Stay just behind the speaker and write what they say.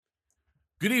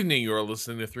Good evening. You are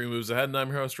listening to Three Moves Ahead, and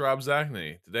I'm your host, Rob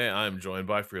Zachney. Today, I am joined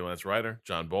by freelance writer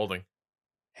John Bolding.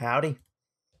 Howdy.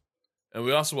 And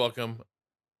we also welcome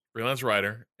freelance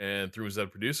writer and Three Moves Ahead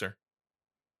producer,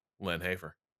 Len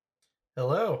Hafer.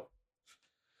 Hello.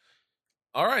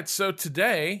 All right, so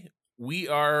today we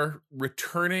are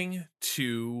returning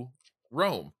to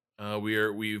Rome.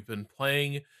 We've been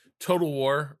playing Total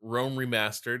War Rome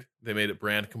Remastered. They made it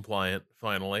brand compliant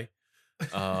finally.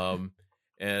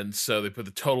 And so they put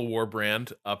the Total War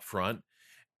brand up front.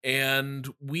 And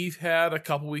we've had a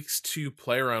couple weeks to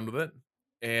play around with it.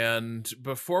 And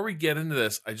before we get into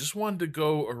this, I just wanted to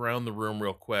go around the room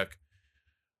real quick.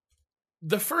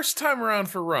 The first time around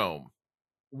for Rome,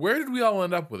 where did we all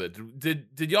end up with it?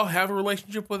 Did y'all have a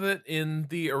relationship with it in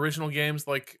the original games,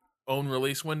 like own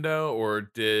release window, or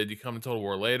did you come to Total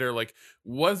War later? Like,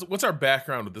 what's our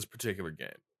background with this particular game?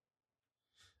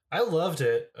 I loved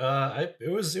it.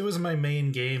 It was my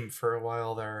main game for a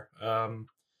while there. I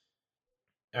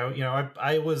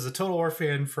was a Total War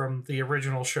fan from the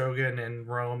original Shogun and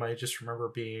Rome. I just remember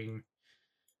being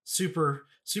super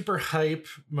hype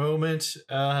moment.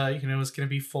 It was going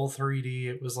to be full 3D.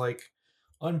 It was like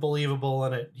unbelievable,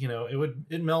 and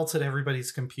it melted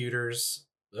everybody's computers.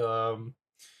 I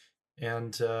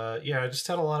just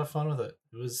had a lot of fun with it.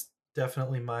 It was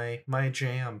definitely my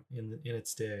jam in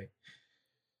its day.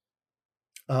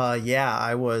 Yeah,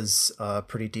 I was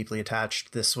pretty deeply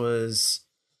attached. This was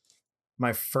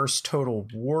my first Total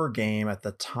War game at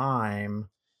the time,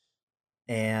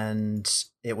 and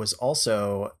it was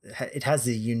also, it has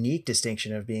the unique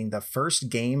distinction of being the first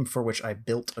game for which I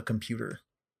built a computer.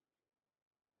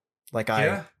 Like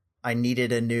I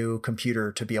needed a new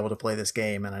computer to be able to play this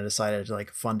game, and I decided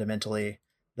like fundamentally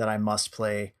that I must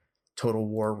play Total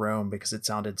War Rome because it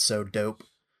sounded so dope.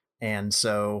 And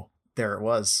so there it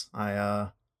was.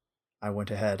 I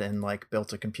went ahead and like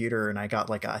built a computer, and I got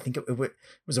like, I think it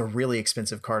was a really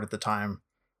expensive card at the time.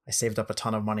 I saved up a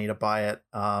ton of money to buy it.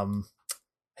 I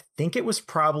think it was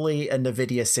probably a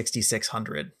NVIDIA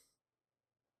 6600.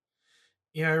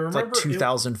 Yeah, I remember it's like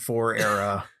 2004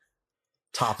 era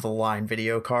top of the line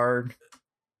video card.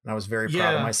 And I was very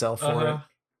proud of myself for it.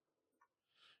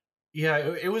 Yeah,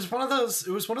 it was one of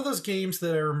those games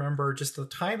that I remember just the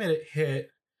time it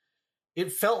hit.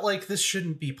 It felt like this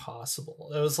shouldn't be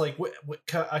possible. It was like, what,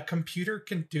 a computer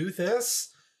can do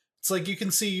this? It's like you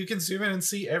can zoom in and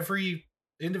see every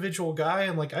individual guy.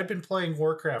 And like, I'd been playing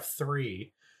Warcraft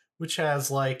 3, which has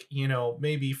like,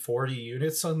 maybe 40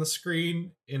 units on the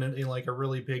screen in like a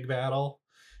really big battle.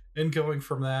 And going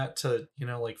from that to,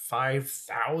 like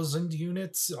 5,000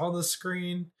 units on the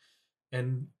screen.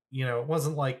 And, it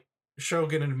wasn't like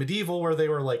Shogun and Medieval where they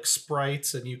were like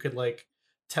sprites and you could like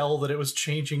tell that it was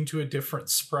changing to a different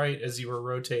sprite as you were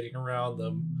rotating around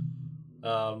them.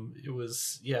 It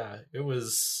was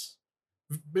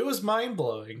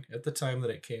mind-blowing at the time that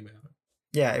it came out.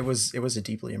 Yeah, it was a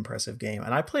deeply impressive game,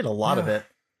 and I played a lot of it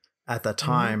at the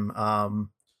time. Mm-hmm.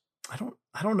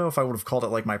 I don't know if I would have called it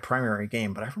like my primary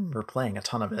game, but I remember playing a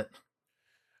ton of it.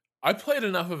 I played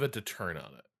enough of it to turn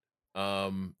on it.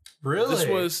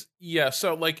 Really?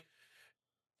 So like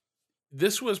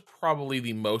this was probably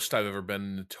the most I've ever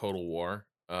been in Total War.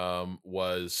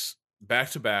 Was back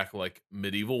to back like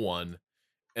Medieval 1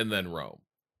 and then Rome.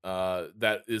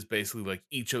 That is basically like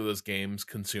each of those games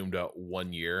consumed out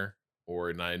 1 year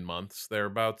or 9 months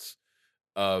thereabouts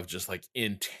of just like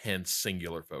intense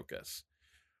singular focus.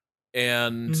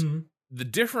 And the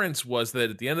difference was that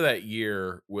at the end of that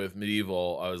year with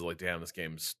Medieval, I was like, damn, this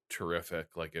game's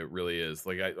terrific. Like it really is.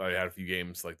 Like I had a few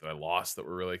games like that I lost that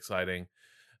were really exciting.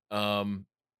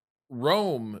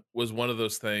 Rome was one of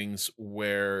those things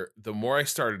where the more I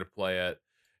started to play it,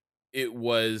 it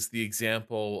was the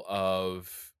example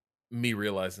of me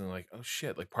realizing like, oh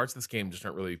shit, like parts of this game just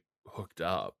aren't really hooked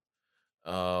up.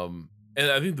 And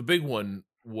I think the big one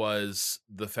was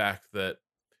the fact that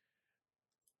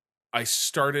I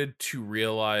started to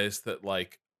realize that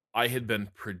like I had been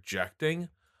projecting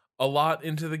a lot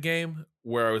into the game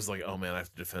where I was like, oh man, I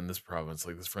have to defend this province.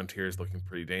 Like this frontier is looking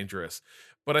pretty dangerous.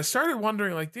 But I started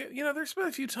wondering like, there's been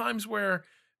a few times where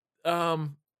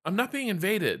I'm not being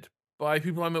invaded by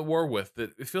people I'm at war with,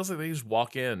 that it feels like they just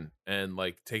walk in and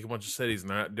like take a bunch of cities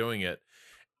and they're not doing it.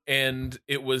 And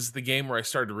it was the game where I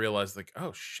started to realize like,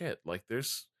 oh shit, like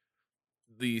there's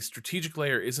the strategic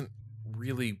layer isn't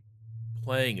really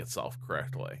playing itself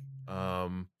correctly.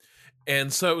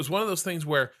 And so it was one of those things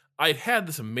where I'd had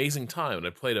this amazing time and I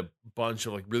played a bunch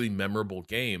of like really memorable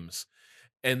games.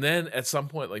 And then at some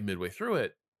point, like midway through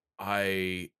it,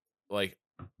 I like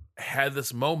had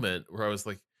this moment where I was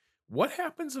like, what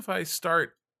happens if I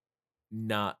start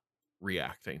not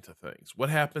reacting to things? What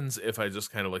happens if I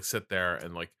just kind of like sit there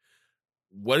and like,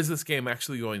 what is this game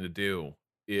actually going to do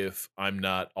if I'm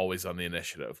not always on the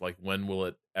initiative? Like, when will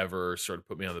it ever sort of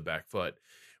put me on the back foot?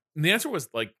 And the answer was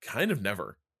like kind of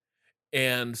never.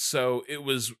 And so it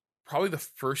was probably the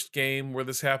first game where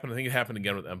this happened. I think it happened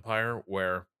again with Empire,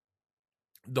 where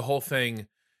the whole thing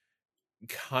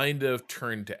kind of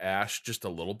turned to ash just a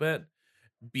little bit,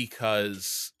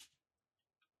 because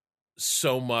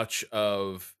so much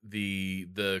of the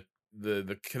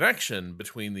connection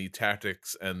between the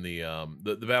tactics and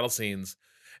the battle scenes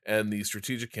and the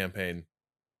strategic campaign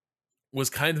was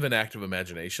kind of an act of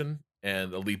imagination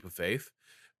and a leap of faith.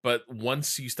 But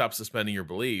once you stop suspending your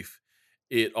belief,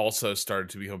 it also started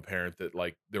to become apparent that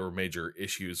like there were major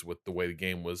issues with the way the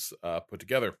game was put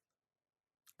together.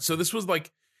 So this was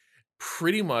like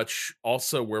pretty much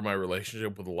also where my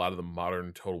relationship with a lot of the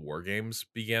modern Total War games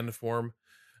began to form,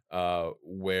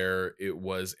 where it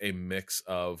was a mix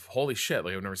of holy shit,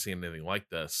 like I've never seen anything like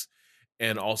this,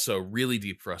 and also really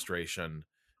deep frustration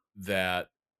that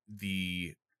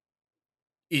the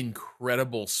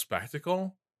incredible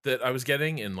spectacle that I was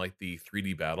getting in like the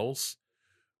 3D battles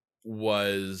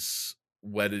was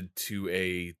wedded to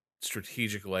a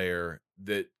strategic layer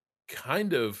that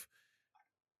kind of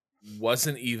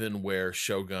wasn't even where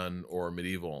Shogun or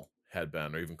Medieval had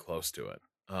been, or even close to it.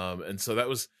 And so that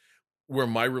was where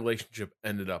my relationship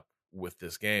ended up with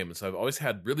this game. And so I've always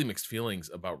had really mixed feelings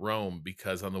about Rome,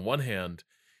 because on the one hand,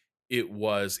 it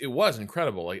was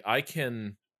incredible. Like I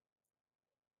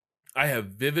have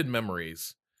vivid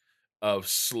memories of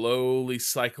slowly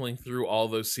cycling through all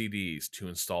those CDs to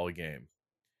install a game.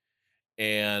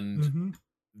 And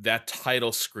that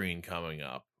title screen coming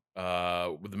up,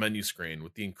 with the menu screen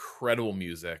with the incredible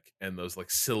music and those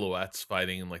like silhouettes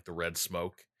fighting in like the red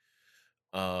smoke.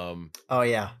 Oh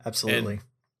yeah, absolutely.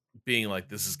 Being like,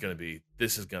 this is gonna be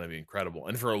incredible.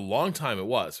 And for a long time it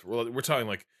was. We're talking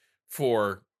like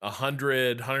for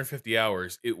 150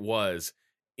 hours, it was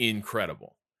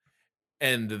incredible.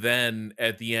 And then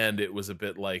at the end, it was a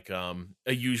bit like a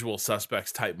Usual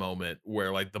Suspects type moment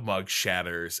where like the mug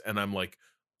shatters, and I'm like,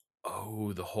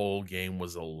 oh, the whole game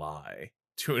was a lie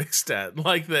to an extent.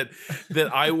 Like that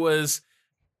I was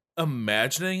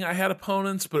imagining I had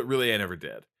opponents, but really I never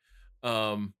did.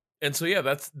 And so yeah,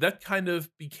 that kind of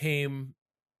became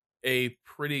a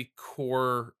pretty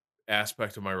core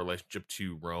aspect of my relationship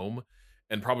to Rome,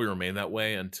 and probably remain that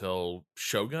way until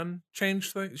Shogun 2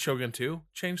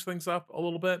 changed things up a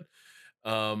little bit.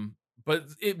 But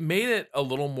it made it a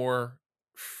little more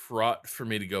fraught for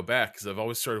me to go back, because I've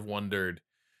always sort of wondered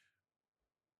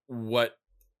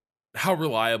how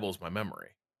reliable is my memory?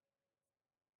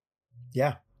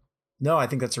 Yeah. No, I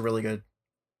think that's a really good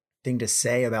thing to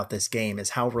say about this game, is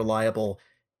how reliable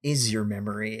is your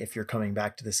memory if you're coming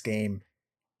back to this game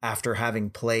after having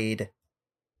played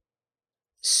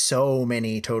so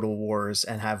many Total Wars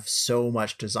and have so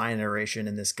much design iteration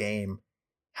in this game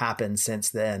happen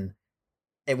since then.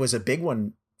 It was a big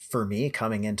one for me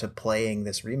coming into playing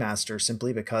this remaster,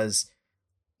 simply because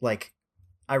like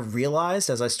I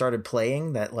realized as I started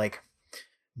playing that like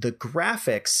the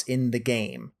graphics in the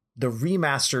game, the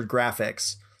remastered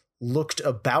graphics, looked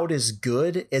about as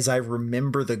good as I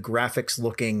remember the graphics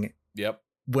looking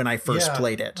when I first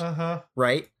played it.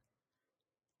 Right?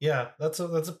 Yeah, that's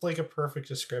like a perfect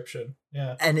description.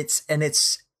 Yeah. And it's an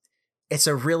almost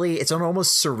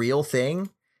surreal thing,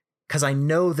 because I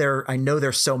know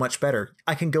they're so much better.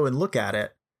 I can go and look at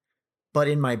it, but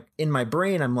in my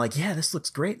brain I'm like, yeah, this looks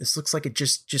great. This looks like it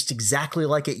just exactly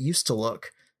like it used to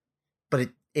look. But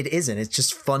it isn't. It's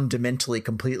just fundamentally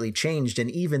completely changed,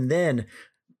 and even then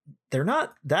they're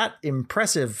not that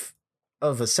impressive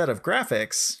of a set of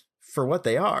graphics for what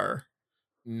they are.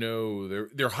 No,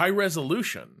 they're high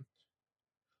resolution,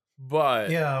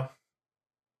 but yeah.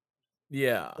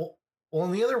 Well,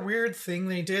 and the other weird thing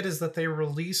they did is that they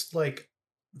released like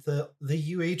the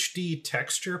UHD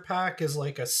texture pack as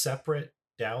like a separate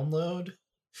download,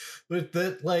 but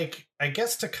that like I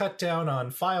guess to cut down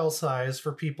on file size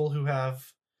for people who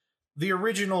have the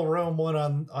original Rome one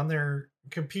on their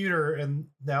computer, and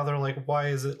now they're like, why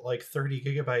is it like 30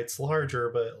 gigabytes larger?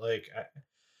 But like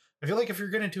I feel like if you're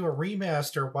going to do a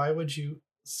remaster, why would you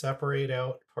separate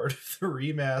out part of the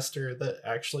remaster that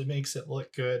actually makes it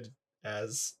look good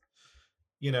as,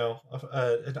 you know,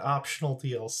 an optional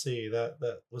DLC?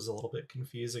 That was a little bit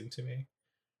confusing to me.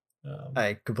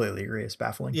 I completely agree. It's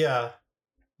baffling. Yeah.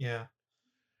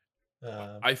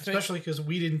 Especially because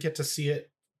we didn't get to see it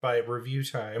by review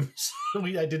time.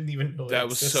 I didn't even know that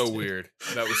was so weird.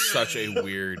 That was such a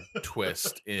weird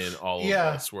twist in all of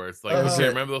this, where it's like, okay,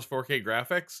 remember those 4K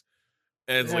graphics?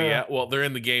 And it's like, yeah, well, they're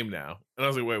in the game now. And I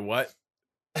was like, wait, what?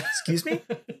 Excuse me?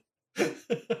 And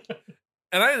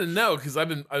I didn't know because I've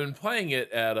been playing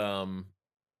it at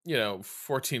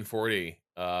 1440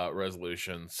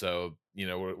 resolution. So,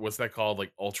 what's that called?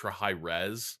 Like ultra high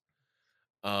res.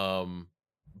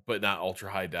 But not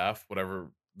ultra high def,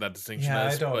 whatever that distinction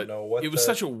is. I don't but know what it was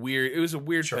such a weird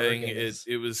thing. is.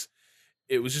 It was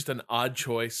just an odd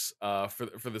choice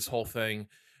for this whole thing.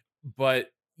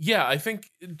 But yeah, I think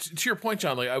to your point,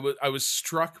 John, like I was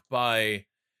struck by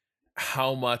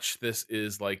how much this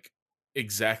is like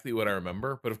exactly what I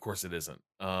remember, but of course it isn't.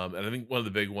 And I think one of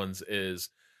the big ones is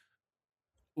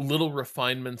little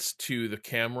refinements to the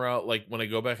camera. Like when I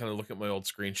go back and I look at my old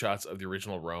screenshots of the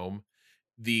original Rome,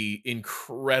 the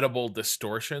incredible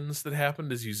distortions that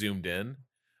happened as you zoomed in,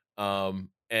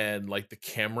 and like the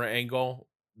camera angle,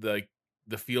 the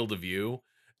field of view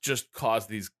just caused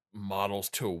these models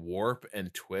to warp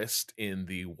and twist in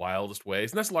the wildest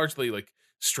ways, and that's largely like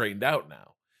straightened out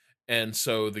now. And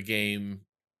so the game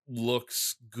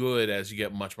looks good as you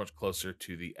get much closer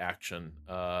to the action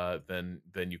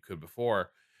than you could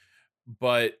before.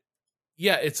 But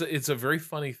yeah, it's a very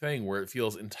funny thing where it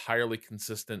feels entirely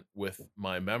consistent with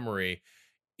my memory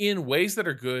in ways that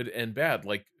are good and bad.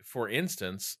 Like for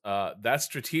instance, that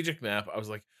strategic map, I was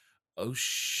like, oh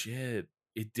shit,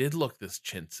 it did look this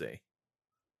chintzy.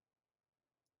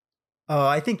 Oh,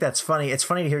 I think that's funny. It's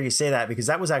funny to hear you say that because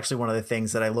that was actually one of the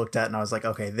things that I looked at and I was like,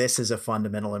 okay, this is a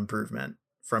fundamental improvement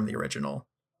from the original.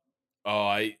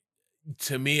 Oh,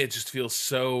 to me, it just feels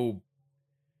so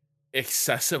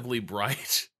excessively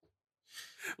bright.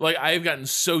 Like I've gotten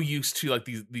so used to like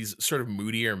these sort of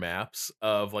moodier maps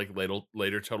of like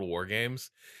later Total War games.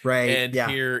 Right. And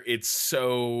here it's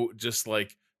so just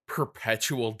like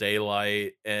perpetual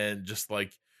daylight and just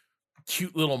like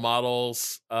cute little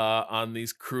models on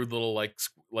these crude little like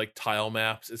tile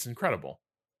maps. It's incredible.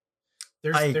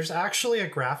 There's actually a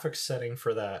graphics setting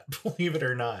for that, believe it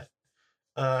or not.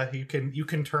 You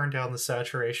can turn down the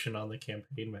saturation on the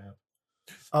campaign map.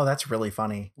 Oh, that's really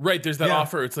funny. Right, there's that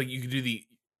offer. It's like you can do the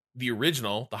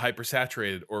original, the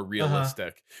hyper-saturated or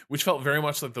realistic, which felt very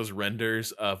much like those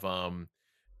renders of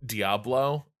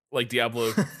Diablo, like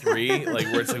Diablo 3, like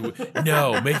where it's like,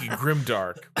 no, make it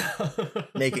grimdark.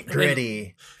 Make it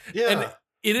gritty. And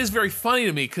it is very funny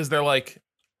to me because they're like,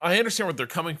 I understand where they're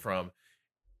coming from.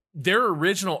 Their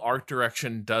original art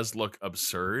direction does look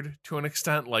absurd to an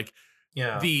extent. Like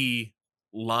the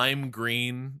lime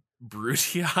green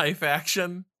Brutii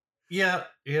faction. Yeah.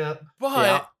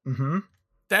 But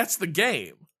that's the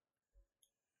game.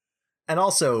 And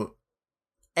also,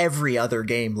 every other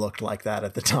game looked like that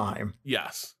at the time.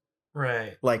 Yes.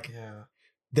 Right. Like,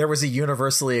 there was a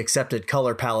universally accepted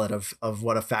color palette of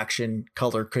what a faction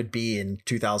color could be in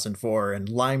 2004, and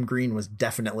lime green was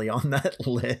definitely on that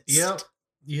list. Yep.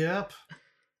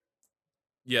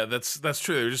 Yeah, that's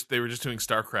true. They were just doing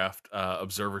StarCraft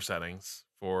observer settings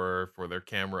for their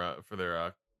camera, for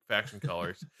their faction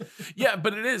colors. Yeah,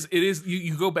 but it is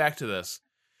you go back to this,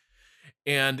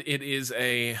 and it is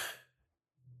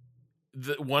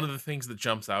one of the things that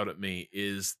jumps out at me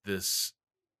is this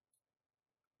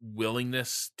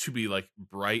willingness to be like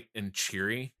bright and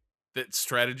cheery that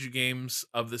strategy games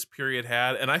of this period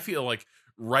had. And I feel like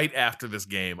right after this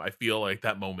game, I feel like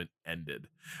that moment ended.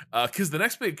 Because the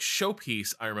next big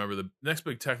showpiece, I remember the next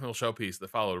big technical showpiece that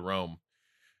followed Rome,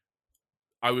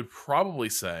 I would probably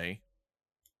say,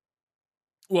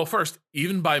 well, first,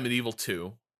 even by Medieval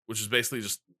 2, which is basically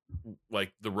just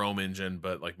like the Rome engine,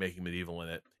 but like making medieval in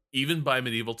it, even by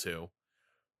Medieval 2,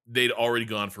 they'd already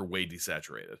gone for way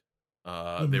desaturated.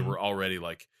 They were already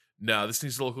like, no, this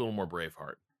needs to look a little more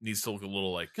Braveheart. Needs to look a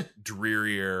little like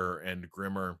drearier and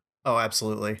grimmer. Oh,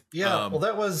 absolutely. Yeah. Well,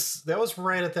 that was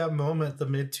right at that moment, the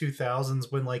mid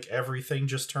 2000s, when like everything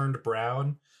just turned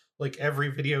brown. Like every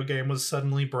video game was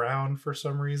suddenly brown for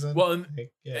some reason. Well, and,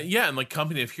 and like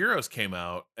Company of Heroes came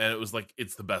out, and it was like,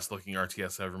 it's the best looking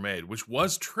RTS ever made, which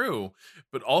was true,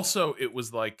 but also it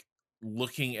was like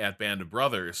looking at Band of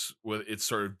Brothers with its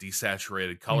sort of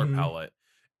desaturated color palette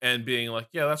and being like,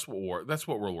 yeah, that's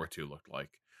what World War II looked like.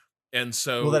 And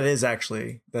so, well,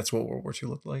 that's what World War II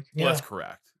looked like. Well, that's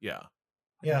correct. Yeah.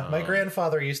 Yeah, my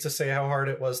grandfather used to say how hard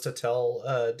it was to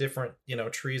tell different,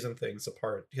 trees and things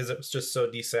apart because it was just so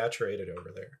desaturated over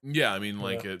there. Yeah, I mean,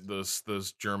 like those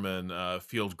German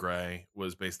field gray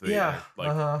was basically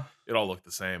it all looked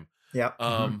the same. Yeah.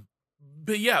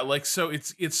 But yeah, like so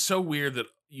it's so weird that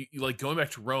you like going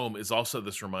back to Rome is also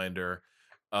this reminder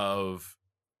of,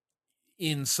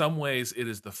 in some ways, it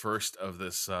is the first of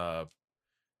this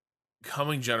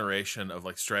coming generation of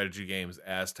like strategy games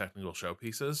as technical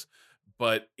showpieces.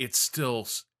 but it still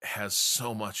has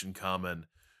so much in common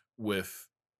with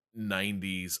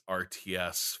 90s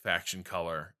RTS faction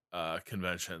color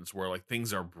conventions, where like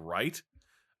things are bright,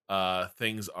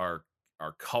 things are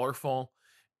colorful,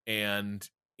 and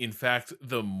in fact,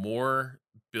 the more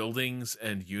buildings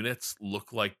and units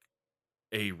look like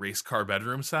a race car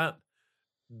bedroom set,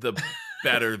 the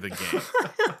better the game.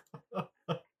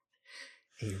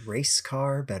 A race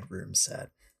car bedroom set.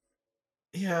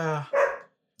 Yeah.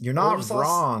 You're not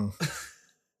wrong.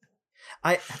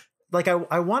 I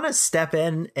want to step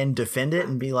in and defend it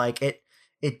and be like,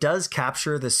 it does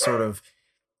capture this sort of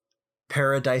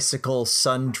paradisical,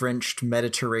 sun-drenched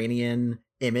Mediterranean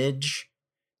image,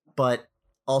 but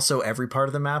also every part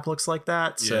of the map looks like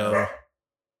that. So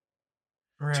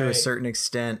to a certain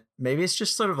extent, maybe it's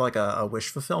just sort of like a wish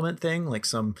fulfillment thing. Like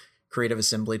some creative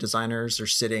assembly designers are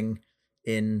sitting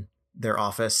in their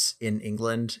office in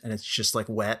England and it's just like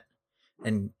wet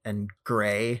and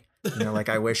gray. You know, like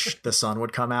I wish the sun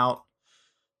would come out.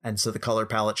 And so the color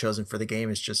palette chosen for the game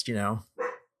is just, you know,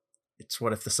 it's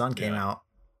what if the sun came out.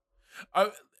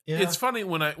 It's funny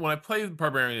when I play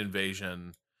Barbarian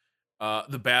Invasion,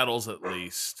 the battles, at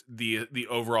least the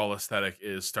overall aesthetic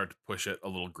is start to push it a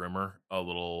little grimmer, a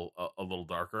little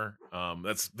darker.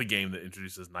 That's the game that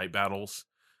introduces night battles,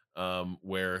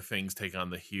 where things take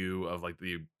on the hue of like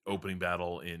the opening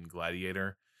battle in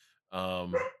Gladiator.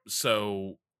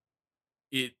 So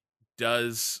it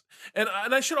does, and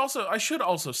I should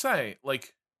also say,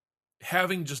 like,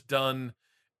 having just done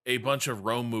a bunch of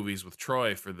Rome movies with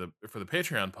Troy for the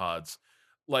Patreon pods,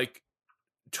 like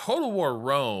Total War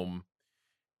Rome,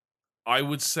 I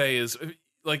would say is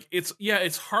like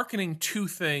it's hearkening to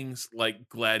things like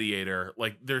Gladiator.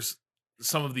 Like there's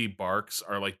some of the barks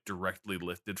are like directly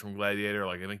lifted from Gladiator.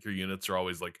 Like I think your units are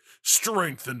always like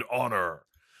strength and honor.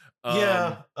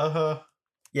 Yeah.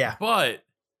 But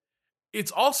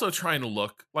it's also trying to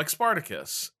look like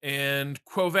Spartacus and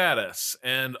Quo Vadis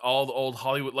and all the old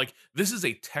Hollywood. Like this is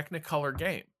a Technicolor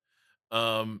game.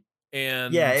 And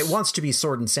yeah, it wants to be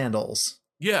sword and sandals.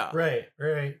 Yeah. Right.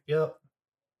 Yep.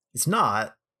 It's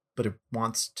not, but it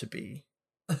wants to be.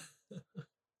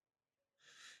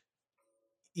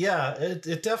 Yeah,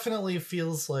 it definitely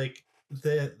feels like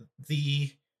the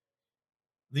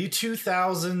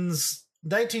 2000s,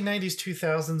 1990s,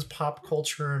 2000s pop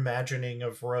culture imagining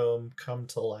of Rome come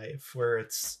to life, where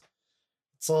it's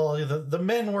all the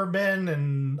men were men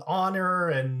and honor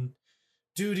and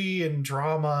duty and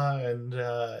drama and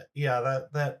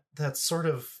that sort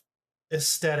of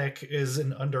aesthetic is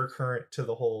an undercurrent to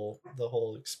the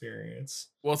whole experience.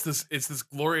 Well, it's this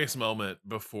glorious moment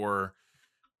before,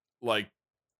 like,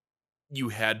 you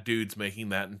had dudes making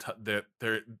that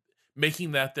they're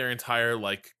making that their entire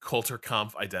like Coulter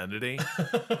Kampf identity,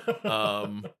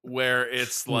 where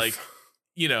it's like,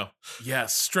 you know,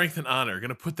 yes, strength and honor,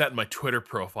 gonna put that in my Twitter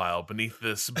profile beneath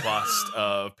this bust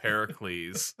of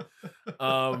Pericles,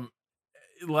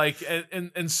 like,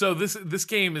 and so this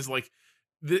game is like,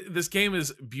 this game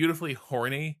is beautifully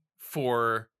horny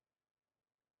for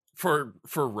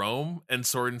Rome and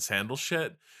sword and sandal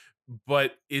shit,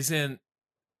 but isn't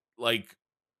like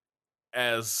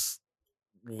as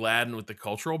laden with the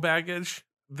cultural baggage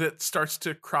that starts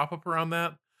to crop up around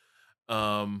that.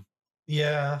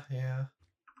 Yeah.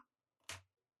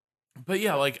 But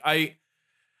yeah, like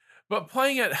but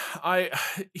playing it,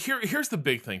 here's the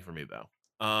big thing for me though.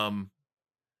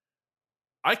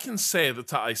 I can say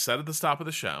that I said at the top of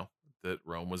the show that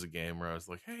Rome was a game where I was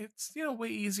like, hey, it's, you know, way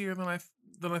easier than I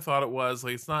thought it was.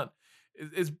 Like,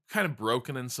 it's kind of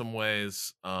broken in some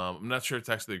ways. I'm not sure it's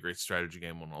actually a great strategy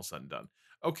game when all's said and done.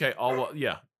 Okay,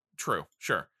 yeah, true,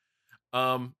 sure.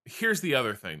 Here's the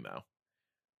other thing though.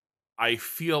 I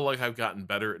feel like I've gotten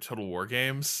better at Total War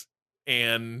games,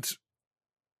 and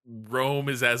Rome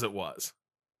is as it was.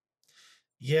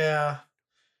 Yeah.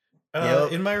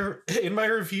 Yep. In my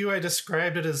review, I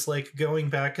described it as like going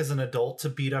back as an adult to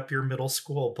beat up your middle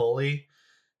school bully.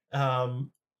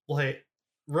 Like,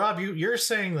 Rob, you're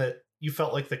saying that you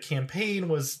felt like the campaign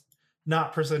was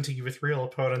not presenting you with real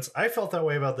opponents. I felt that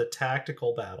way about the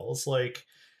tactical battles. Like,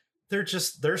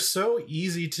 they're so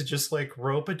easy to just like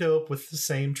rope-a-dope with the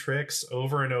same tricks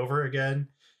over and over again.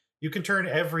 You can turn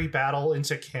every battle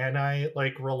into Cannae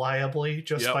like reliably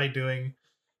just by doing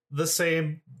the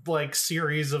same like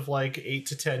series of like 8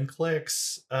 to 10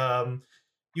 clicks.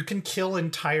 You can kill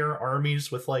entire armies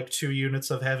with like 2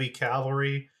 units of heavy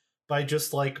cavalry by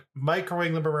just like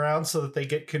microing them around so that they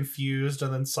get confused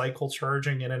and then cycle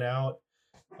charging in and out.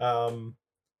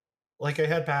 Like I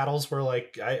had battles where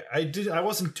like I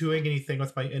wasn't doing anything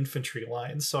with my infantry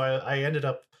lines, so I ended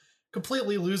up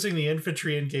completely losing the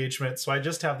infantry engagement, so I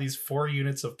just have these 4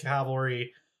 units of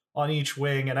cavalry on each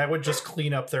wing, and I would just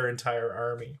clean up their entire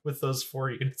army with those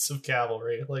 4 units of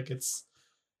cavalry. Like it's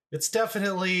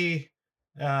definitely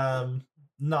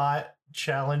not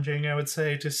challenging, I would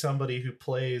say, to somebody who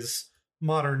plays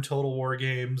modern Total War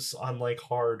games on like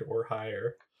hard or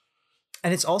higher.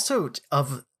 And it's also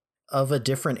of a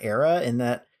different era in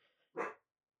that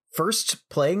first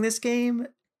playing this game,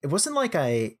 it wasn't like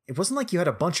you had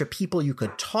a bunch of people you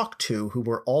could talk to who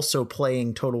were also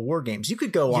playing Total War games. You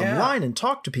could go online and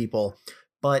talk to people,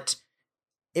 but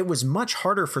it was much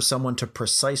harder for someone to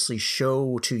precisely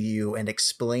show to you and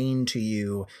explain to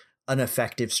you an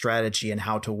effective strategy and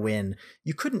how to win.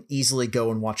 You couldn't easily go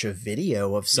and watch a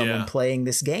video of someone playing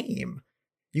this game.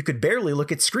 You could barely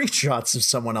look at screenshots of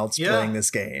someone else playing this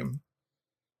game.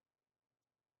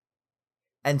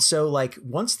 And so, like,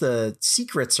 once the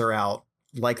secrets are out,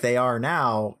 like they are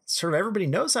now, sort of everybody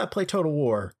knows how to play Total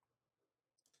War.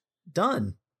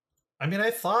 Done. I mean,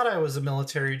 I thought I was a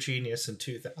military genius in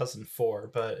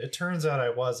 2004, but it turns out I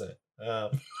wasn't.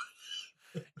 I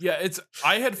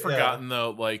had forgotten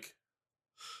though, like,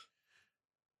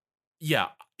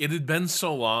 it had been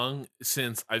so long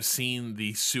since I've seen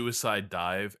the suicide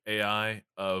dive AI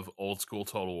of old school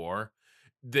Total War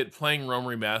that playing Rome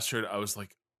Remastered, I was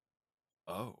like,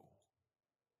 oh,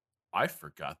 I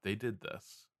forgot they did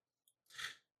this.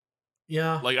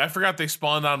 Yeah. Like, I forgot they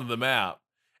spawned onto the map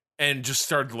and just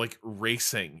started, like,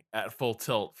 racing at full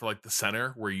tilt for, like, the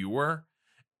center where you were.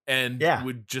 And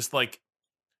would just, like,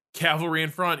 cavalry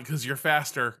in front because you're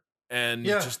faster and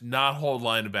just not hold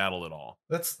line of battle at all.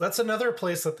 That's another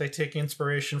place that they take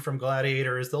inspiration from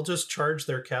Gladiator is they'll just charge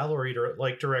their cavalry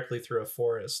directly through a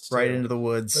forest. Right into the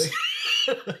woods.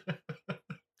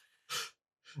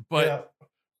 But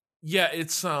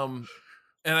it's and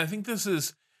I think this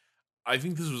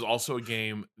was also a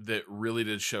game that really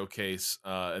did showcase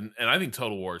and I think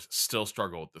Total Wars still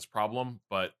struggle with this problem,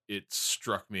 but it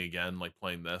struck me again, like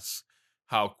playing this,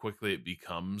 how quickly it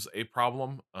becomes a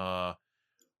problem.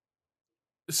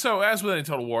 So as with any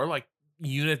Total War, like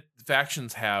unit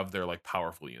factions have their like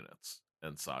powerful units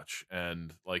and such,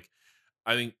 and like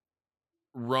I think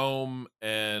Rome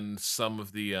and some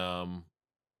of the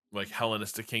like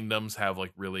Hellenistic kingdoms have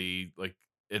like really like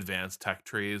advanced tech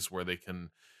trees where they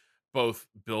can both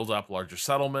build up larger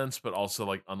settlements but also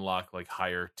like unlock like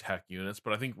higher tech units.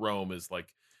 But I think Rome is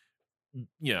like,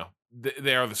 you know,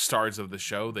 they are the stars of the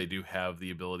show. They do have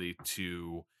the ability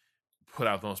to put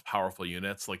out the most powerful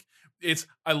units. Like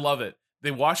I love it.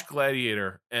 They watch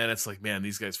Gladiator and it's like, man,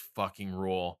 these guys fucking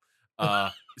rule.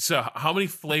 So how many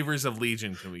flavors of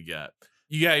Legion can we get?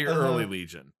 You got your early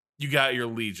Legion. You got your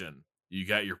Legion. You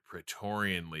got your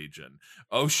Praetorian Legion.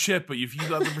 Oh shit, but if you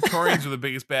thought the Praetorians were the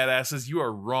biggest badasses, you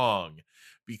are wrong.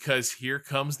 Because here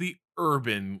comes the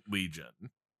Urban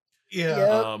Legion.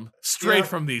 Yeah. Straight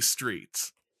from these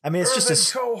streets. I mean, it's Urban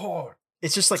just cohort.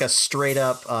 It's just like a straight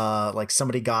up like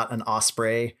somebody got an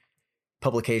Osprey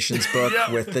Publications book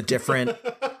with the different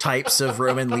types of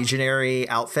Roman legionary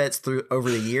outfits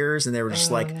over the years, and they were just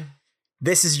like,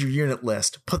 this is your unit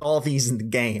list. Put all these in the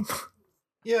game.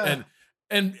 Yeah.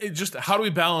 And it just, how do we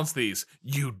balance these?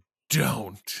 You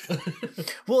don't.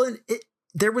 Well,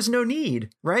 there was no need,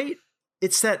 right?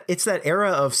 It's that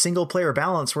era of single player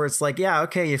balance where it's like, yeah,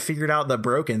 okay, you figured out the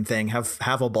broken thing.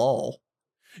 Have a ball.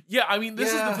 Yeah, I mean,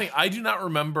 this is the thing. I do not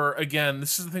remember, again,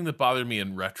 this is the thing that bothered me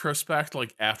in retrospect,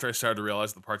 like after I started to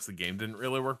realize the parts of the game didn't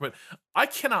really work, but I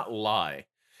cannot lie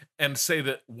and say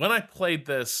that when I played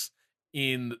this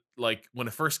in, like, when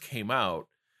it first came out,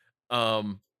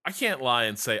 I can't lie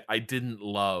and say I didn't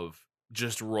love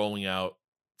just rolling out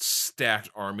stacked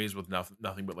armies with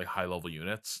nothing but, like, high-level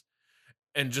units,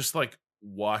 and just, like,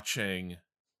 watching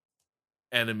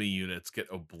enemy units get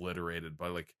obliterated by,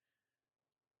 like,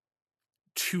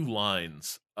 2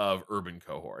 lines of urban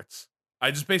cohorts.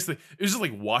 It was just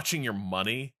like watching your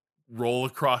money roll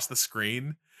across the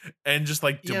screen and just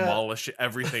like demolish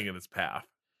everything in its path.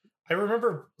 I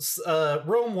remember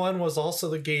Rome 1 was also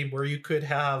the game where you could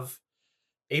have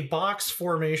a box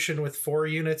formation with 4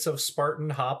 units of Spartan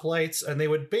hoplites, and they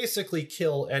would basically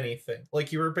kill anything.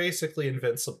 Like, you were basically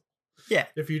invincible. Yeah.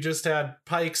 If you just had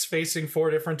pikes facing 4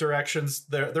 different directions,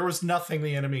 there was nothing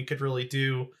the enemy could really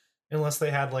do unless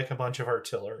they had like a bunch of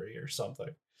artillery or something.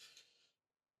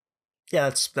 Yeah,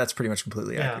 that's pretty much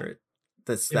completely accurate.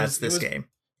 That's this game.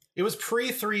 It was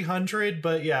pre-300,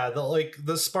 but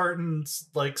the Spartans,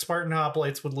 like Spartan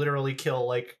hoplites would literally kill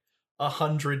like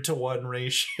 100-to-1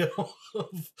 ratio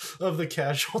of the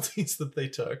casualties that they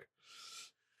took.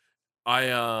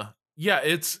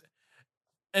 It's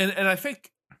and I think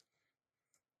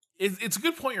it's a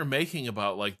good point you're making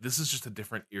about like this is just a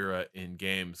different era in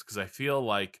games, because I feel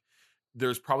like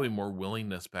there's probably more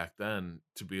willingness back then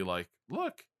to be like,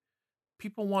 look,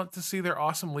 people want to see their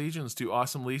awesome legions do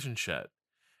awesome legion shit.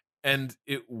 And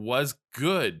it was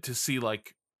good to see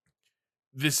like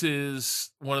this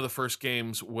is one of the first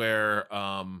games where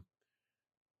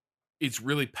it's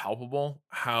really palpable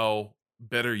how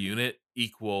better unit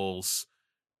equals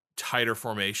tighter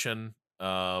formation,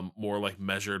 more like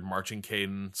measured marching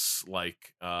cadence,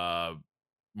 like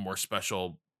more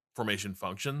special formation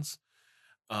functions.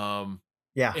 Yeah,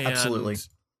 absolutely.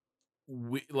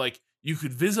 We like you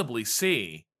could visibly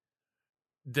see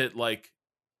that like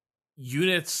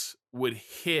units would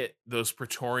hit those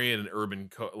Praetorian and urban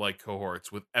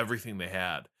cohorts with everything they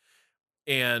had,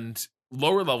 and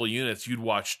lower level units you'd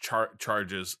watch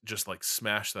charges just like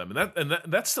smash them, and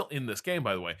that's still in this game,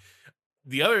 by the way.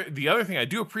 The other thing I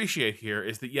do appreciate here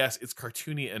is that yes, it's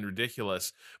cartoony and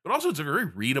ridiculous, but also it's a very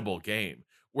readable game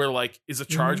where like, is a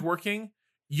charge working?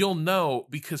 You'll know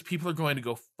because people are going to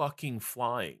go fucking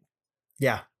flying.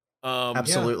 Yeah,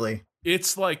 absolutely. Yeah.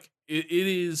 It's like it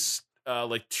is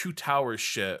like Two Towers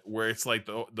shit where it's like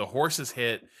the horses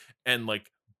hit and like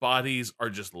bodies are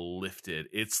just lifted.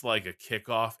 It's like a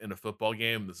kickoff in a football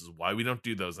game. This is why we don't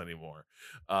do those anymore,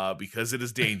 because it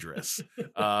is dangerous,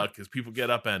 because people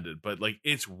get upended. But like,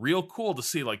 it's real cool to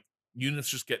see like units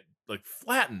just get like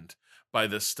flattened by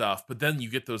this stuff. But then you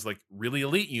get those like really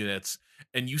elite units,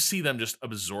 and you see them just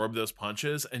absorb those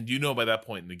punches, and you know by that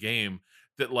point in the game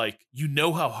that like you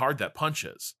know how hard that punch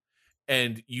is,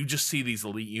 and you just see these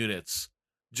elite units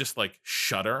just like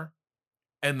shudder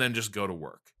and then just go to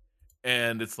work.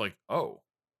 And it's like, oh,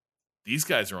 these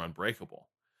guys are unbreakable.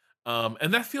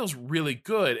 And that feels really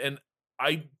good. And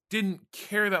I didn't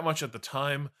care that much at the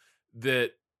time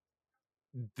that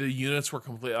the units were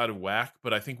completely out of whack.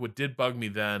 But I think what did bug me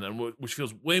then, and which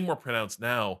feels way more pronounced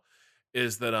now,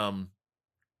 is that,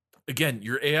 again,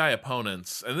 your AI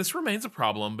opponents, and this remains a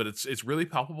problem, but it's really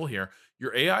palpable here.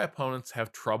 Your AI opponents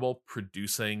have trouble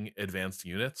producing advanced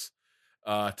units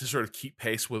to sort of keep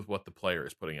pace with what the player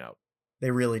is putting out. They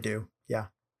really do. Yeah.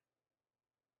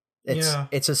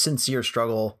 It's a sincere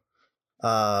struggle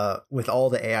with all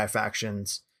the AI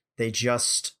factions. They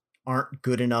just aren't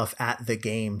good enough at the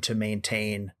game to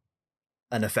maintain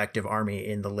an effective army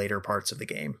in the later parts of the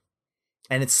game.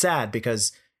 And it's sad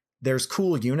because there's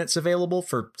cool units available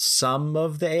for some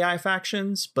of the AI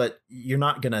factions, but you're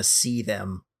not going to see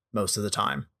them most of the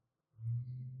time.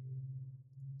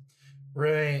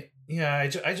 Right. Yeah,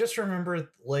 I just remember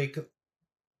like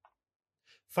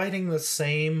fighting the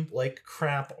same like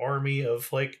crap army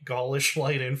of like Gaulish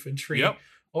light infantry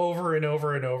over and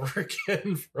over and over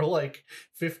again for like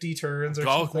 50 turns or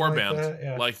Gallic something Warband.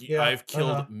 like that. Like I've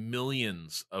killed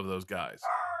millions of those guys.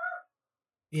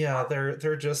 Yeah,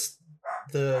 they're just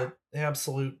the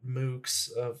absolute mooks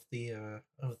of the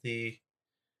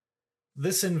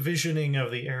this envisioning of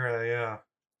the era.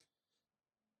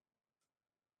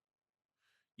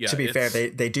 Yeah, to be fair,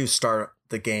 they do start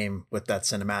the game with that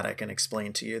cinematic and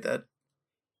explain to you that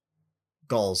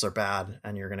Gauls are bad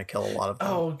and you're going to kill a lot of them.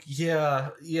 Oh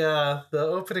yeah, the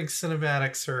opening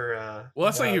cinematics are well,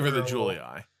 that's like you for the Julii.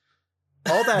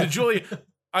 All that the Julii.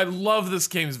 I love this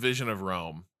game's vision of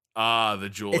Rome. The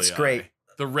Julii. It's great.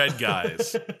 The red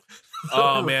guys.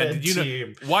 Oh man, did you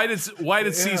know why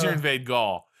did Caesar invade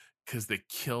Gaul? Because they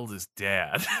killed his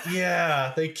dad.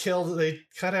 Yeah, they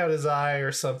cut out his eye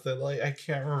or something. Like, I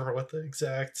can't remember what the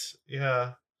exact.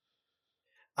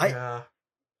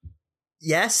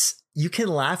 Yes, you can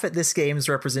laugh at this game's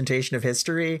representation of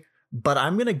history, but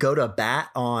I'm going to go to bat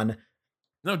on.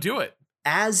 No, do it.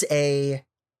 As a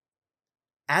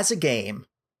game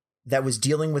that was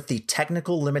dealing with the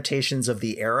technical limitations of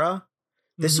the era,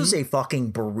 this was a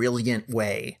fucking brilliant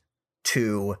way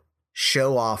to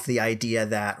show off the idea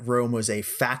that Rome was a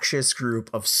factious group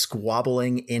of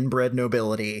squabbling inbred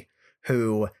nobility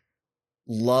who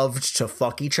loved to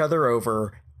fuck each other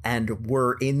over and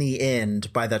were, in the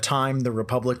end, by the time the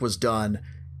Republic was done,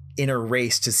 in a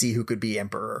race to see who could be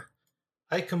emperor.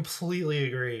 I completely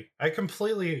agree.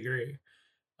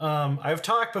 I've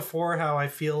talked before how I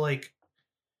feel like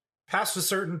past a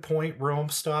certain point, Rome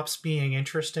stops being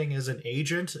interesting as an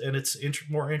agent and it's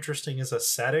more interesting as a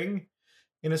setting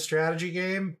in a strategy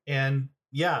game. And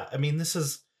yeah, I mean,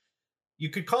 you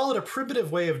could call it a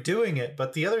primitive way of doing it,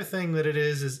 but the other thing that it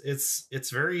is it's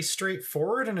very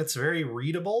straightforward and it's very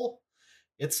readable.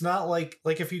 It's not like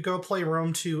if you go play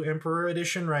Rome 2 Emperor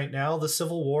Edition right now, the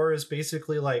Civil War is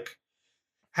basically like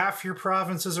half your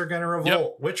provinces are going to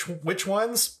revolt. Which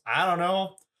ones? I don't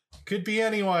know. Could be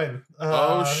anyone.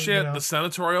 Oh shit, you know. the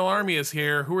senatorial army is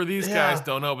here. Who are these guys? Yeah.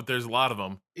 Don't know, but there's a lot of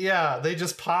them. Yeah, they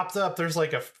just popped up. There's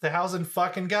like 1,000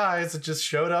 fucking guys that just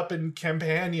showed up in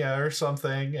Campania or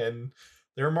something, and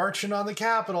they're marching on the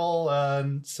Capitol.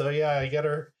 And so yeah, you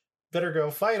better go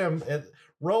fight them.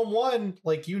 Rome 1,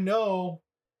 like you know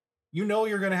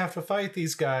you're gonna have to fight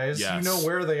these guys. Yes. You know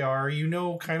where they are. You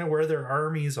know kind of where their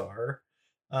armies are.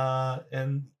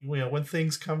 And you know when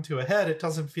things come to a head, it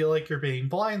doesn't feel like you're being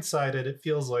blindsided. It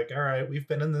feels like, all right, we've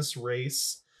been in this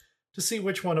race to see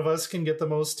which one of us can get the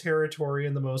most territory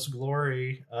and the most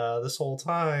glory this whole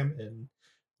time, and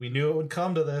we knew it would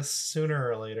come to this sooner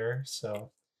or later.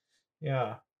 So,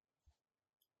 yeah.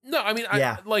 No, I mean,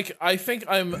 Yeah. I think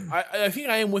I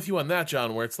am with you on that,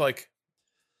 John. Where it's like,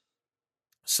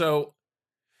 so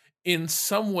in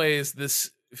some ways,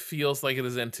 this feels like it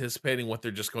is anticipating what they're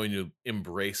just going to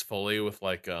embrace fully with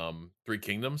like Three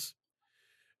Kingdoms,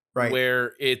 Right.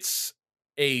 where it's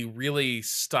a really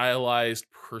stylized,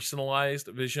 personalized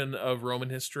vision of Roman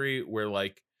history, where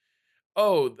like,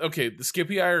 oh, okay, the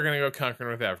Scipii are going to go conquer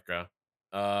North Africa,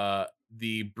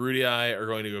 the Bruttii are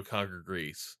going to go conquer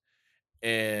Greece,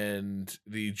 and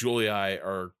the Julii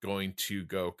are going to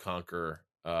go conquer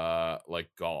like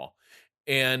Gaul.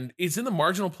 And it's in the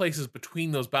marginal places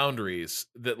between those boundaries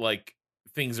that like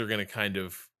things are going to kind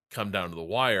of come down to the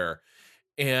wire.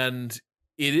 And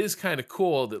it is kind of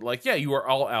cool that like, yeah, you are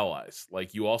all allies.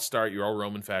 Like you're all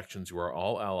Roman factions, you are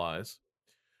all allies.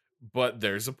 But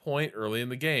there's a point early in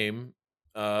the game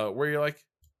where you're like,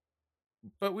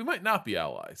 but we might not be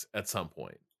allies at some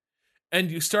point. And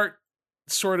you start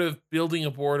sort of building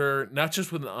a border, not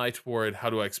just with an eye toward how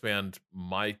do I expand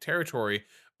my territory,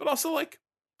 but also like,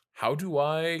 how do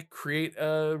I create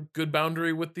a good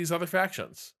boundary with these other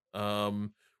factions?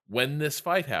 When this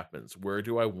fight happens, where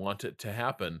do I want it to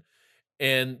happen?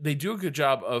 And they do a good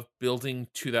job of building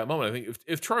to that moment. I think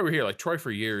if Troy were here, like Troy for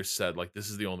years said, like, this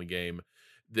is the only game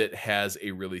that has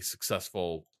a really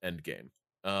successful end game.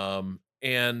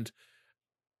 And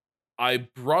I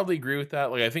broadly agree with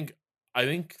that. Like, I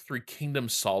think Three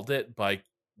Kingdoms solved it by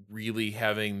really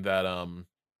having that,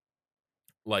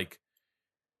 like,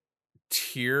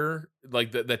 tier,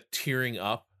 like that tiering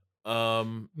up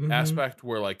aspect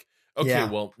where like, okay, Yeah.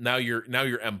 well now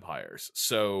you're empires,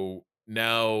 so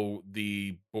now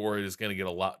the board is going to get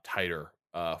a lot tighter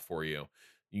for you.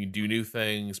 You can do new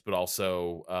things, but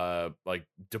also like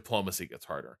diplomacy gets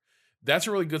harder. That's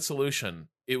a really good solution.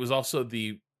 It was also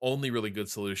the only really good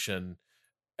solution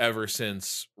ever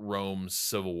since Rome's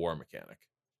civil war mechanic.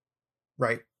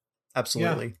 Right.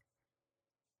 Absolutely.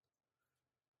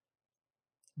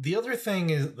 The other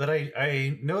thing is that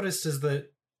I noticed is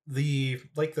that the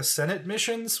Senate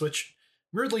missions, which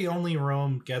weirdly only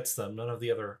Rome gets them, none of the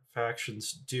other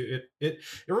factions do. It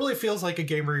really feels like a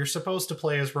game where you're supposed to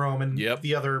play as Rome, and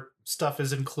the other stuff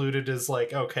is included as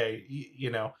like, okay, you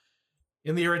know,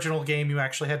 in the original game you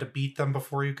actually had to beat them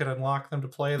before you could unlock them to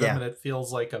play them, and it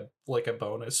feels like a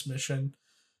bonus mission.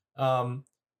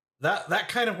 That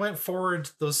kind of went forward.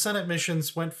 Those Senate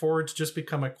missions went forward to just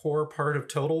become a core part of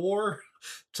Total War.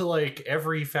 To like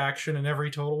every faction in every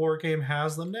Total War game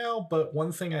has them now. But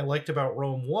one thing I liked about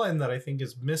Rome 1 that I think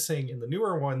is missing in the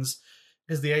newer ones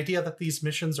is the idea that these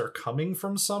missions are coming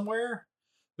from somewhere.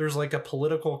 There's like a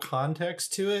political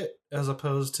context to it, as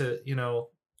opposed to, you know,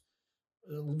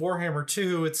 Warhammer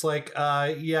 2. It's like,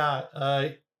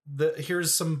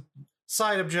 here's some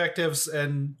side objectives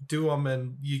and do them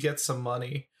and you get some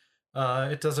money.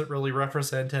 It doesn't really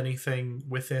represent anything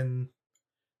within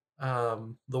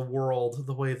the world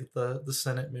the way that the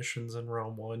Senate missions in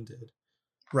Rome 1 did.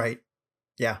 Right.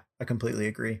 Yeah, I completely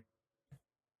agree.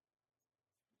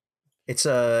 It's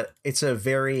a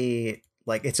very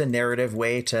like, it's a narrative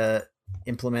way to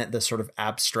implement the sort of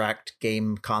abstract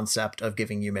game concept of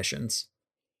giving you missions.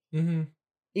 Mm-hmm.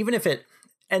 Even if it,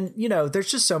 and you know, there's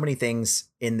just so many things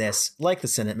in this, like the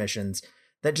Senate missions,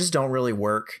 that just don't really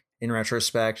work in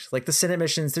retrospect. Like the Senate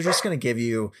missions, they're just going to give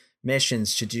you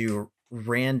missions to do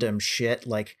random shit.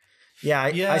 Like,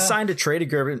 I signed a trade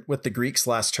agreement with the Greeks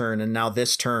last turn, and now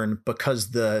this turn,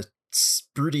 because the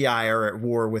Bruttii are at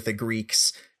war with the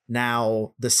Greeks,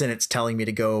 now the Senate's telling me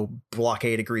to go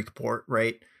blockade a Greek port,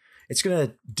 right? It's going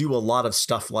to do a lot of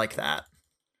stuff like that.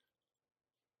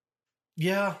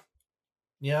 Yeah.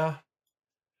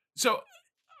 So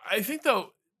I think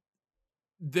though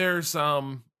there's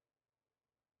I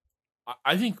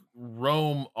think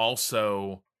Rome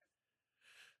also,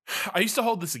 I used to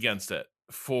hold this against it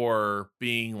for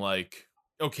being like,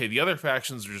 okay, the other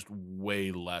factions are just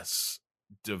way less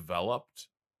developed.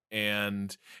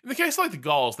 And in the case of like the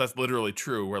Gauls, that's literally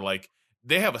true, where like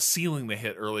they have a ceiling they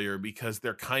hit earlier because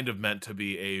they're kind of meant to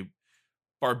be a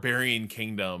barbarian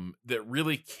kingdom that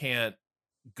really can't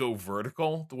go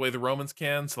vertical the way the Romans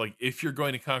can. So like if you're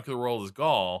going to conquer the world as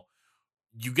Gaul,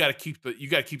 you got to keep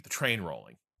the train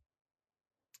rolling.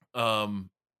 Right.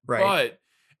 But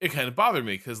it kind of bothered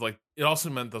me because like it also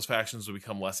meant those factions would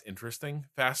become less interesting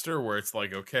faster, where it's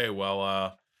like, okay,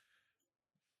 well,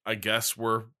 I guess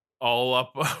we're all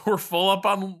up, we're full up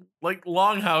on like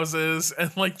longhouses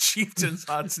and like chieftains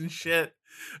huts and shit.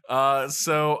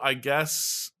 So I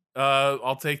guess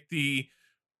I'll take the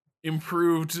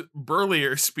improved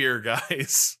burlier spear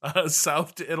guys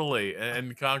south to Italy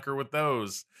and conquer with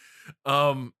those.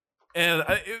 And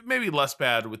it may be less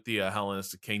bad with the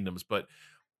Hellenistic kingdoms, but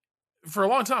for a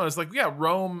long time, I was like, yeah,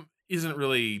 Rome isn't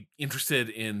really interested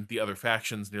in the other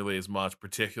factions nearly as much,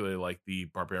 particularly like the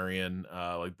barbarian,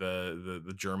 like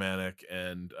the Germanic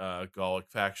and Gallic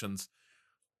factions.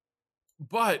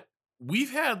 But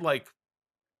we've had like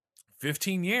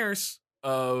 15 years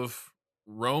of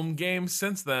Rome games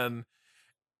since then,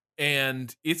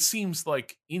 and it seems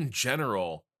like in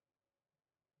general,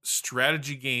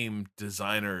 strategy game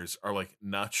designers are like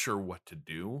not sure what to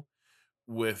do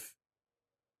with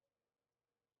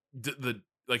the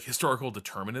like historical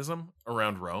determinism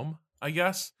around Rome, I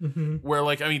guess. Mm-hmm. Where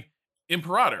like, I mean,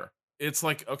 Imperator, it's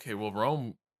like, okay, well,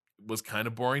 Rome was kind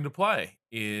of boring to play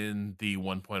in the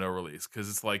 1.0 release because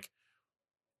it's like,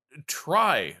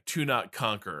 try to not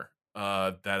conquer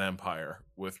that empire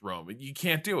with Rome. You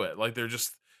can't do it. Like they're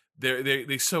just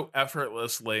they so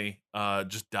effortlessly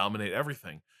just dominate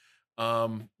everything.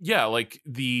 Yeah, like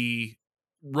the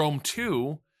Rome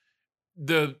 2,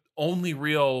 the only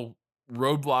real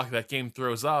roadblock that game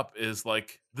throws up is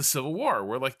like the Civil War,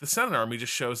 where like the Senate army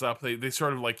just shows up. They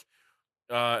sort of like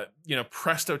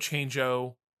presto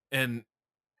changeo an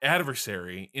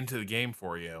adversary into the game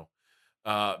for you,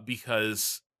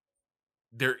 because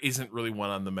there isn't really one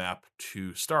on the map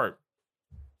to start.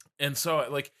 And so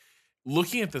like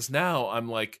looking at this now, I'm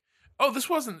like, oh, this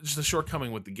wasn't just a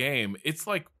shortcoming with the game. It's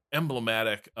like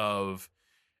emblematic of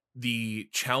the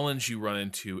challenge you run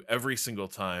into every single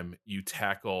time you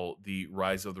tackle the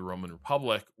rise of the Roman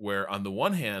Republic, where on the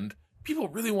one hand, people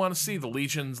really want to see the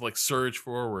legions like surge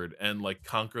forward and like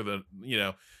conquer the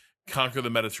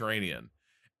Mediterranean.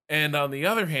 And on the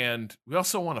other hand, we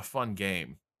also want a fun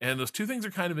game. And those two things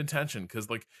are kind of in tension because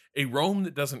like a Rome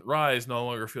that doesn't rise no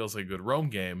longer feels like a good Rome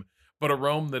game, but a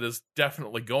Rome that is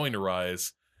definitely going to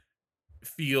rise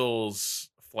feels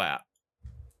flat.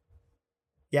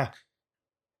 Yeah,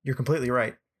 you're completely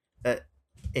right. I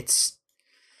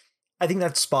think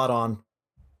that's spot on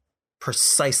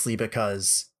precisely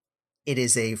because it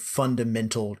is a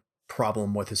fundamental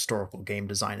problem with historical game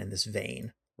design in this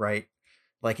vein, right?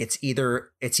 Like it's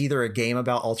either a game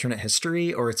about alternate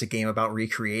history or it's a game about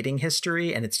recreating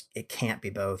history, and it can't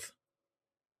be both.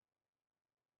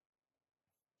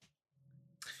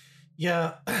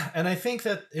 Yeah, and I think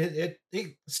that it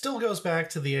still goes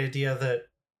back to the idea that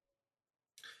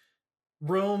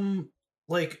Rome,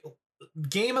 like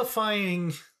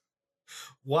gamifying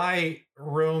why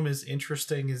Rome is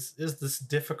interesting is this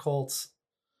difficult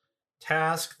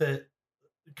task that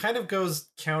kind of goes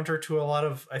counter to a lot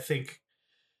of, I think,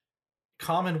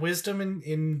 common wisdom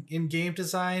in game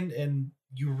design, and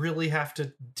you really have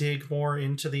to dig more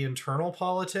into the internal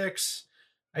politics,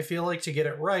 I feel like, to get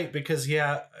it right, because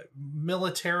yeah,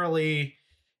 militarily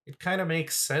it kind of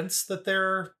makes sense that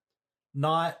they're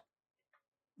not,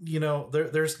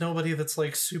 there's nobody that's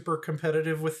like super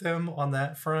competitive with them on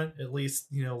that front, at least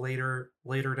later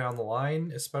down the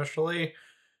line especially.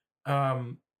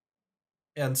 And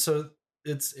so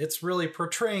it's really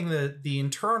portraying the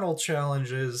internal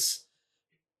challenges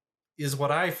is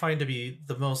what I find to be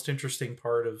the most interesting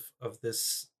part of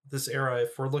this era,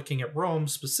 if we're looking at Rome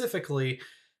specifically.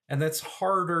 And that's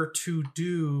harder to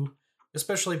do,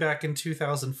 especially back in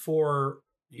 2004,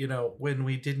 when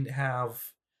we didn't have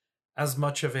as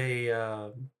much of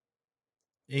a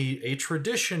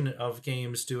tradition of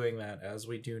games doing that as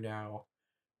we do now.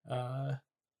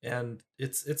 And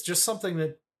it's just something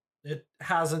that it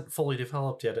hasn't fully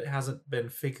developed yet. It hasn't been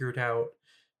figured out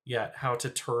yet how to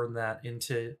turn that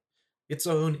into its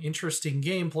own interesting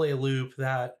gameplay loop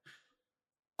that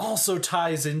also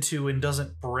ties into and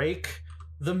doesn't break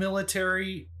the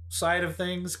military side of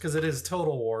things, because it is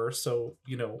Total War, so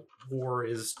war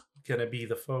is gonna be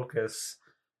the focus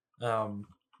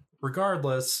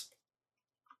regardless.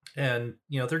 And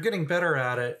they're getting better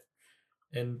at it,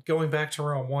 and going back to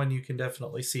Rome 1, you can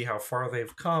definitely see how far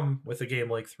they've come with a game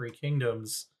like Three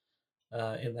Kingdoms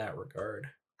in that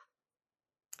regard.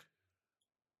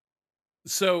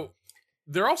 So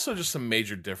there are also just some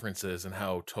major differences in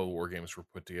how Total War games were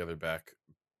put together back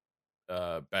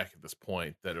at this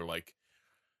point that are like,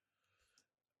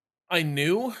 I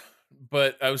knew,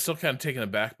 but I was still kind of taken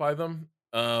aback by them.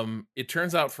 It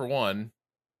turns out, for one,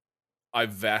 I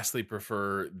vastly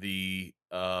prefer the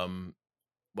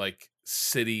like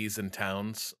cities and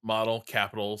towns model,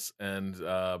 capitals and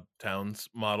towns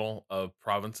model of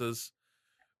provinces,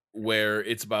 where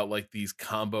it's about like these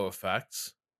combo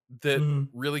effects that Mhm.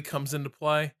 really comes into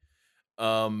play.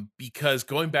 Because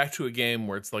going back to a game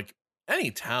where it's like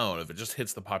any town, if it just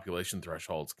hits the population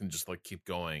thresholds, can just like keep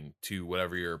going to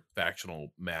whatever your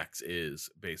factional max is,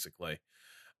 basically.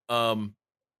 um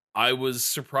I was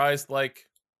surprised, like,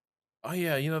 oh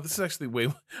yeah, this is actually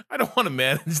way I don't want to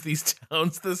manage these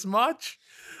towns this much.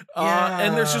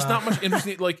 And there's just not Yeah. much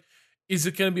interesting. Like, is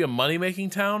it going to be a money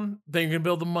making town? Then you're going to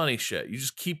build the money shit. You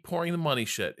just keep pouring the money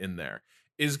shit in there.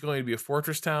 Is it going to be a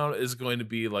fortress town? Is it going to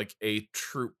be like a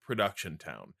troop production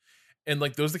town? And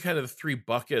like, those are kind of the three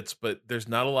buckets, but there's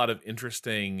not a lot of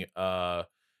interesting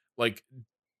like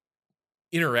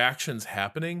interactions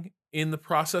happening in the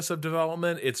process of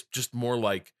development. It's just more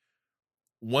like,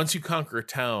 once you conquer a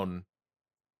town,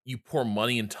 you pour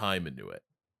money and time into it,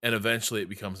 and eventually it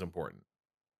becomes important.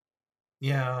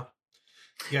 Yeah.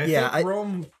 Yeah, I Yeah, think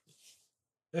Rome.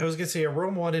 I was gonna say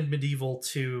Rome 1 and Medieval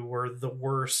 2 were the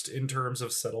worst in terms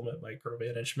of settlement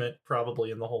micromanagement,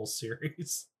 probably in the whole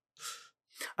series.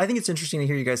 I think it's interesting to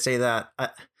hear you guys say that.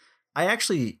 I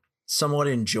actually somewhat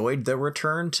enjoyed the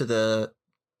return to the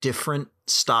different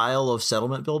style of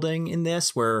settlement building in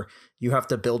this, where you have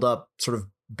to build up sort of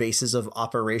bases of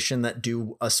operation that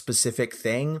do a specific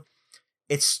thing.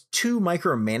 It's too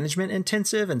micromanagement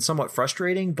intensive and somewhat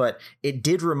frustrating, but it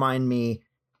did remind me,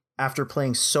 after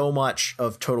playing so much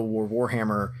of Total War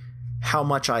Warhammer, how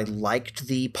much I liked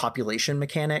the population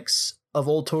mechanics of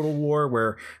old Total War,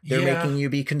 where they're Yeah. making you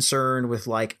be concerned with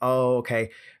like, oh,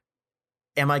 okay,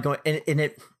 am I going, and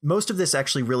it, most of this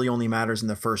actually really only matters in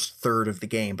the first third of the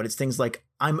game, but it's things like,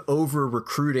 I'm over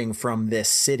recruiting from this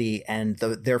city and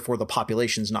therefore the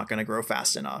population's not going to grow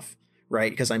fast enough,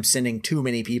 right? Because I'm sending too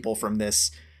many people from this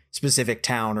specific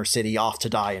town or city off to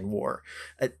die in war.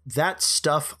 That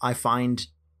stuff I find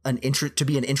to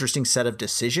be an interesting set of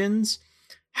decisions.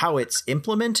 How it's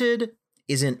implemented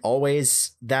isn't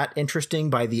always that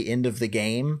interesting by the end of the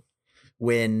game,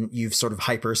 when you've sort of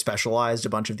hyper specialized a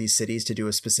bunch of these cities to do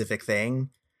a specific thing.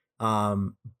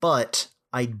 But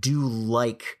I do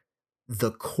like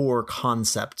the core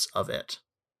concepts of it.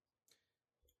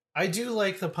 I do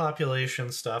like the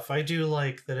population stuff. I do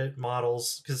like that it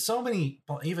models, because so many,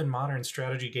 even modern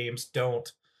strategy games,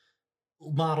 don't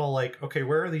model like, okay,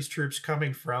 where are these troops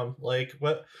coming from? Like,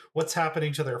 what's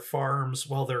happening to their farms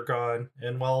while they're gone?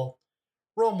 And while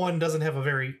Rome 1 doesn't have a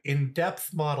very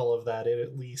in-depth model of that, it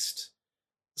at least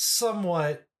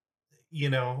somewhat,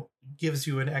 gives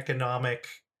you an economic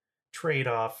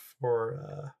trade-off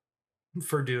for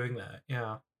doing that.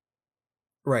 Yeah.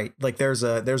 Right. Like there's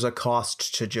a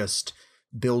cost to just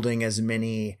building as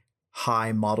many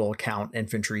high model count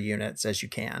infantry units as you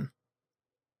can.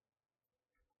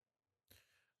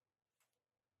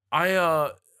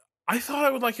 I thought I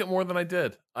would like it more than I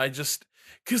did. I just,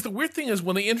 because the weird thing is,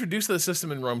 when they introduced the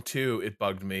system in Rome 2, it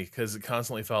bugged me because it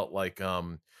constantly felt like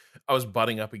I was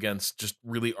butting up against just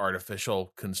really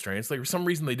artificial constraints. Like, for some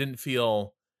reason it didn't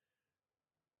feel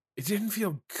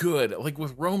good. Like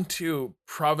with Rome 2,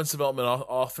 province development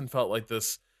often felt like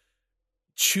this: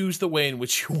 choose the way in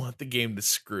which you want the game to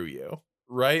screw you,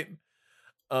 right?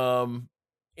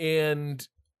 And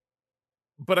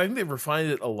but I think they've refined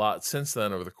it a lot since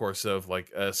then, over the course of like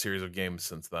a series of games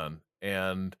since then.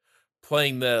 And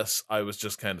playing this, I was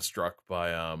just kind of struck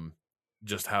by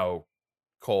just how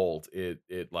cold it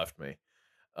left me.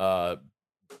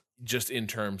 Just in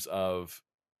terms of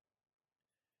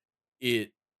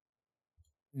it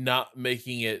not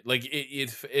making it like,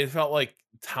 it felt like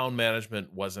town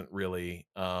management wasn't really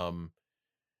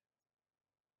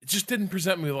it just didn't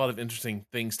present me with a lot of interesting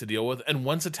things to deal with. And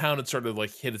once a town had sort of like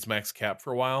hit its max cap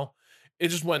for a while, it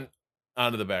just went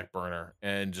onto the back burner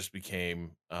and just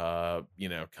became kind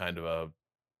of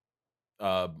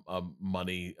a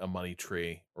money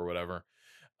tree or whatever.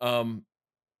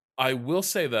 I will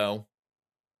say though,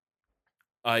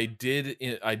 I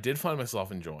did find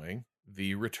myself enjoying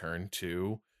the return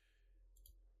to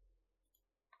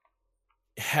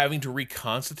having to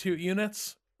reconstitute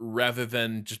units rather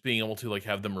than just being able to like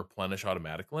have them replenish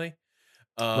automatically.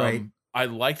 Right. I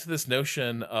liked this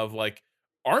notion of like,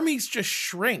 armies just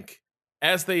shrink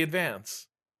as they advance.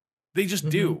 They just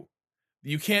Mm-hmm. do.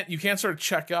 You can't sort of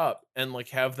check up and like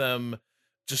have them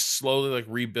just slowly like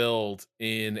rebuild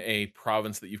in a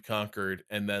province that you've conquered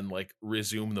and then like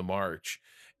resume the march.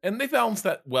 And they balance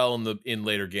that well in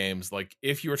later games. Like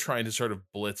if you are trying to sort of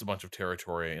blitz a bunch of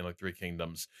territory in like Three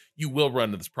Kingdoms, you will run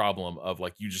into this problem of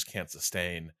like you just can't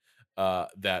sustain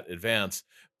that advance.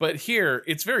 But here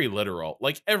it's very literal.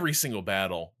 Like every single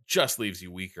battle just leaves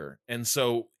you weaker. And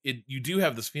so you do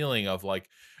have this feeling of like,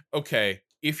 okay,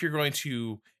 if you're going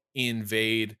to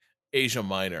invade Asia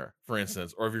Minor, for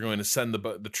instance, or if you're going to send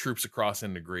the troops across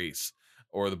into Greece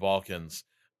or the Balkans,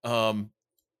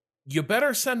 you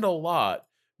better send a lot,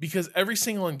 because every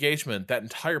single engagement, that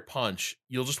entire punch,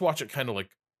 you'll just watch it kind of like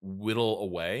whittle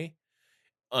away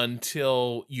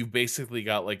until you've basically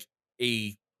got like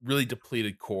a really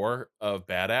depleted core of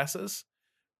badasses,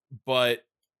 but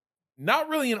not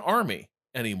really an army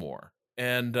anymore.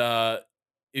 And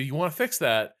if you want to fix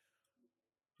that,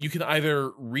 you can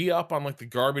either re-up on like the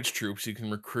garbage troops you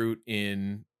can recruit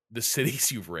in the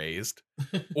cities you've raised,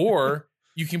 or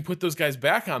you can put those guys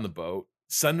back on the boat,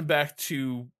 send them back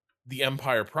to the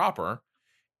Empire proper,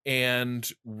 and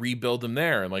rebuild them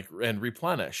there and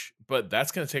replenish. But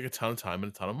that's going to take a ton of time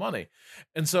and a ton of money.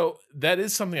 And so that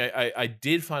is something I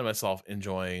did find myself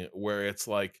enjoying, where it's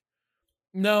like,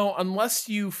 no, unless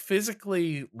you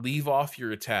physically leave off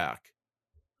your attack,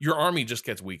 your army just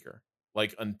gets weaker.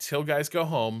 Like until guys go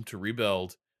home to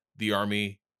rebuild, the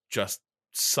army just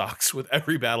sucks with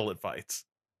every battle it fights.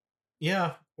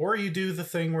 Yeah, or you do the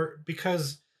thing where,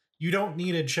 because you don't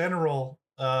need a general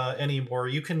anymore,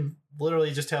 you can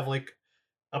literally just have like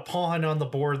a pawn on the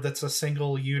board that's a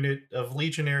single unit of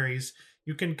legionaries.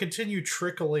 You can continue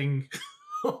trickling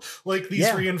like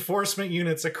these reinforcement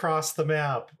units across the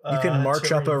map. You can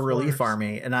march up a relief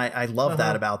army, and I love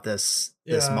that about this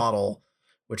model,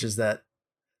 which is that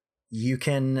you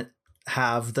can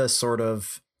have the sort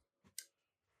of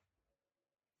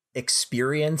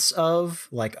experience of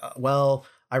like, well,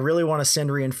 I really want to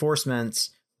send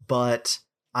reinforcements, but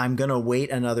I'm going to wait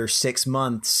another 6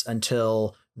 months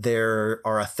until there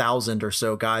are 1,000 or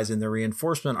so guys in the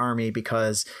reinforcement army,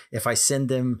 because if I send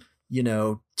them,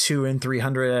 200 and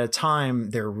 300 at a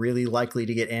time, they're really likely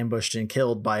to get ambushed and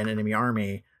killed by an enemy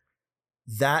army.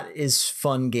 That is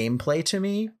fun gameplay to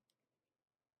me.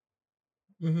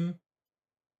 Mm-hmm.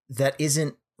 That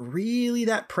isn't really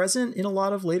that present in a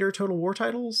lot of later Total War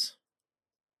titles.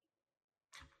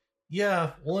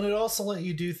 Yeah, well, and it also let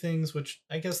you do things, which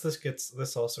I guess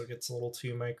this also gets a little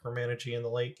too micromanagey in the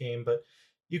late game, but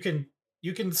you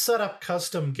can set up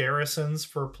custom garrisons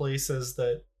for places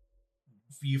that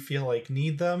you feel like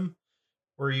need them,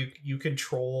 where you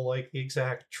control like the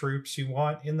exact troops you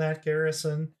want in that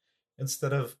garrison.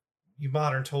 Instead of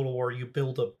modern Total War, you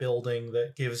build a building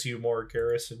that gives you more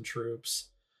garrison troops,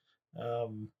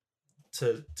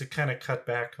 to kind of cut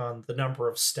back on the number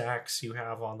of stacks you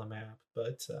have on the map.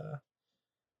 But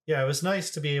yeah, it was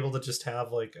nice to be able to just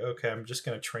have like, okay, I'm just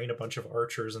going to train a bunch of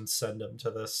archers and send them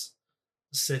to this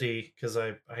city because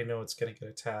I know it's going to get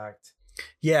attacked.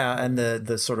 Yeah, and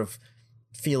the sort of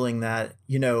feeling that,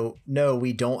 no,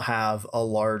 we don't have a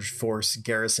large force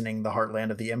garrisoning the heartland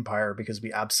of the Empire because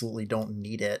we absolutely don't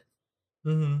need it.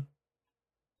 Mm-hmm.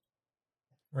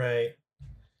 Right.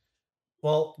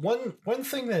 Well, one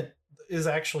thing that is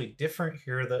actually different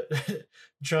here that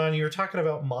John, you were talking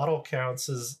about model counts,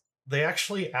 is they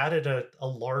actually added a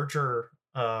larger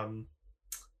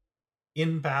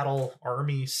in battle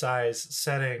army size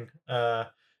setting,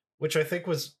 which I think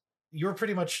was, you were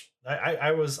pretty much,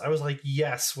 I was like,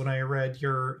 yes, when I read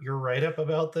your write up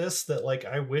about this, that like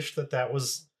I wish that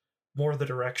was more the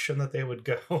direction that they would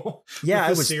go. Yeah, I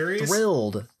was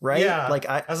thrilled, right? Yeah, like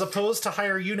as opposed to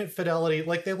higher unit fidelity.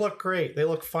 Like they look great, they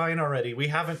look fine already. We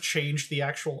haven't changed the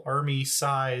actual army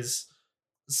size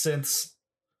since.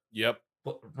 Yep.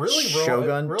 Really,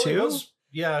 Shogun really 2? was,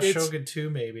 Shogun 2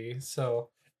 maybe. So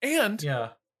and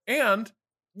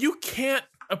you can't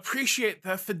appreciate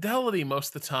that fidelity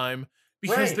most of the time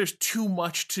because there's too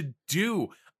much to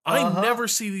do. I never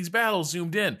see these battles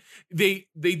zoomed in. They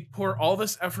pour all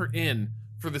this effort in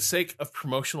for the sake of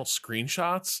promotional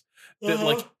screenshots that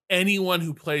like anyone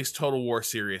who plays Total War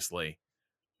seriously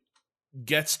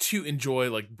gets to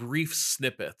enjoy like brief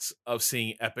snippets of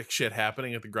seeing epic shit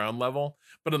happening at the ground level.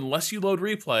 But unless you load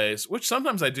replays, which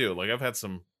sometimes I do, like I've had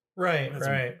some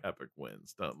epic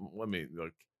wins. Let me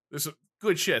look. There's some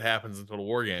good shit happens in Total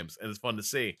War games, and it's fun to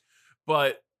see.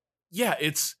 But yeah,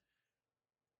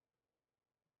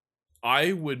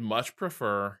 I would much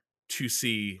prefer to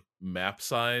see map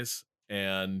size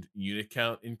and unit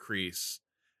count increase,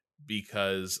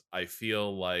 because I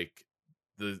feel like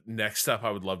the next step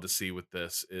I would love to see with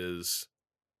this is,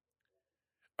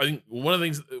 I think one of the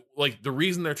things, like the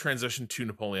reason their transition to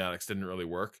Napoleonics didn't really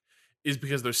work is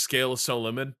because their scale is so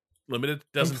limited.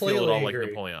 Doesn't feel at Completely all like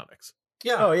agree. Napoleonics.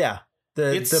 Yeah. Oh yeah.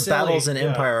 The It's the battles in silly,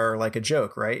 yeah. Empire are like a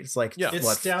joke, right? It's like Yeah. It's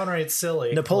what, downright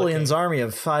silly. Napoleon's army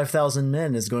of 5,000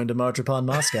 men is going to march upon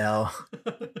Moscow.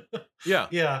 Yeah.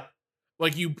 Yeah.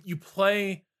 Like you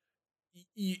play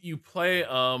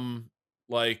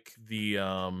like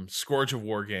the Scourge of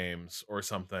War games or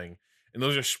something, and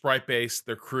those are sprite based,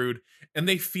 they're crude, and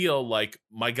they feel like,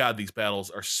 my god, these battles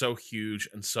are so huge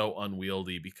and so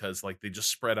unwieldy because like they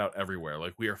just spread out everywhere.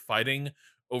 Like we are fighting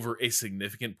over a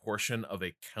significant portion of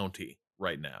a county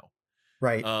right now.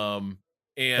 Right. And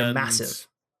They're massive.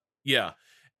 Yeah.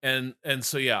 And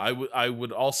so yeah, I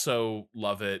would also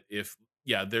love it if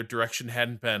their direction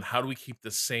hadn't been, how do we keep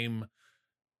the same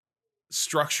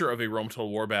structure of a Rome Total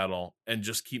War battle and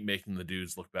just keep making the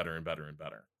dudes look better and better and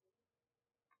better.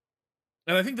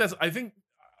 And I think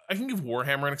I can give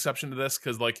Warhammer an exception to this,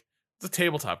 because like it's a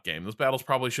tabletop game. Those battles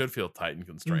probably should feel tight and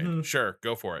constrained. Mm-hmm. Sure,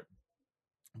 go for it.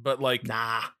 But like,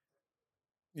 nah.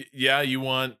 Yeah, you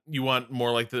want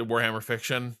more like the Warhammer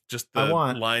fiction, just the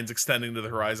lines extending to the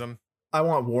horizon. I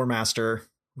want War Master,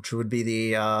 which would be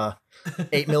the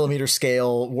 8mm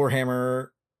scale Warhammer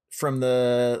from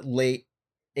the late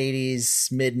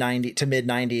 80s, mid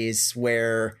 90s,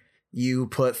 where you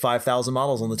put 5,000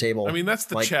 models on the table. I mean, that's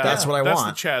the Chad. That's what I want.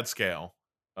 That's the Chad scale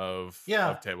of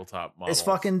tabletop models. It's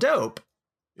fucking dope.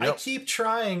 Yep. I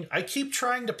keep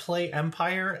trying to play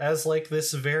Empire as like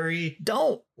this very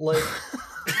like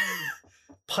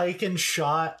pike and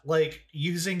shot, like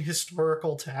using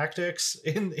historical tactics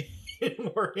in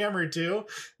Warhammer 2,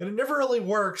 and it never really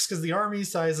works because the army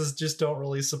sizes just don't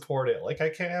really support it. Like I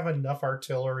can't have enough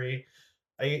artillery.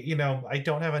 I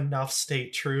don't have enough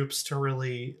state troops to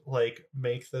really like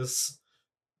make this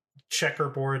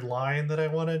checkerboard line that I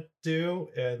want to do.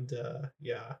 And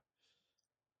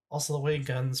also the way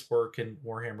guns work in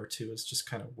Warhammer 2 is just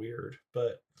kind of weird.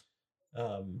 But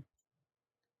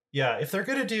if they're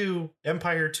gonna do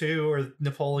Empire 2 or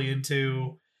Napoleon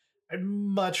 2, I'd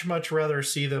much rather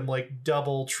see them like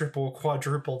double, triple,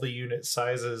 quadruple the unit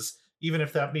sizes, even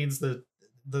if that means the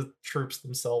troops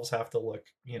themselves have to look,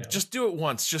 just do it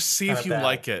once, just see if you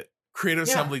like it. Creative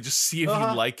Assembly, just see if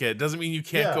you like it. Doesn't mean you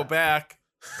can't go back.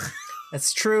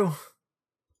 That's true.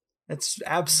 It's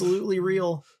absolutely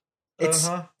real.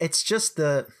 It's just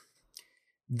the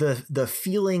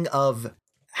feeling of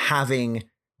having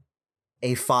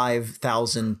a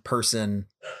 5,000 person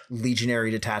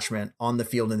legionary detachment on the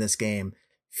field in this game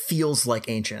feels like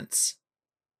Ancients.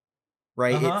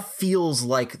 Right? It feels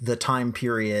like the time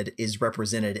period is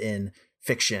represented in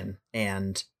fiction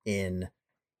and in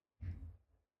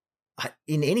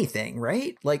anything,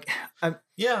 right? Like, I'm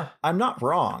not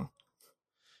wrong.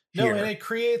 No, and it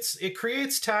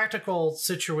creates tactical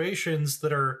situations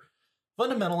that are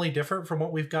fundamentally different from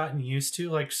what we've gotten used to.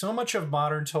 Like so much of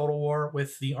modern Total War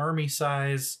with the army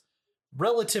size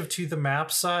relative to the map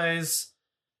size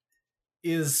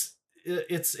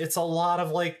it's a lot of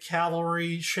like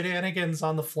cavalry shenanigans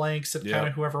on the flanks and kind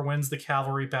of whoever wins the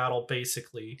cavalry battle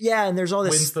basically. Yeah, and there's all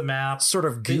this wins the map. Sort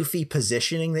of goofy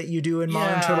positioning that you do in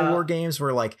modern Total War games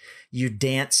where like you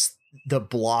dance the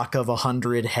block of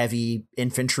 100 heavy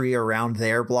infantry around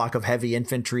their block of heavy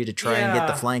infantry to try and get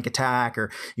the flank attack, or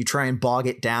you try and bog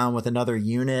it down with another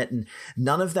unit, and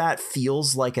none of that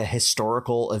feels like a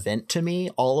historical event to me.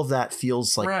 All of that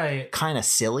feels like kind of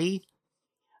silly.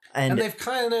 And they've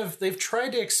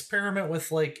tried to experiment with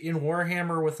like in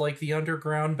Warhammer with like the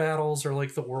underground battles or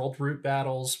like the world route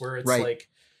battles where it's like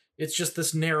it's just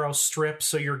this narrow strip,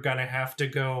 so you're gonna have to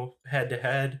go head to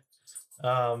head.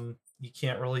 You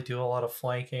can't really do a lot of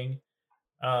flanking.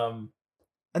 And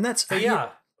that's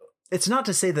it's not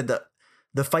to say that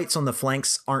the fights on the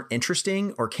flanks aren't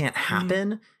interesting or can't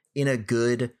happen in a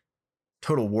good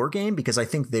Total War game, because I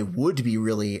think they would be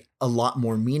really a lot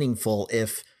more meaningful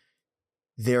if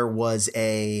there was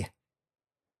a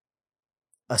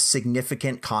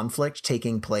significant conflict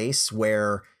taking place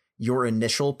where your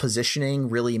initial positioning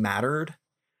really mattered,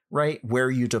 right?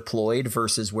 Where you deployed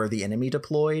versus where the enemy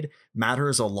deployed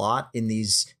matters a lot in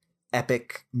these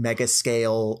epic mega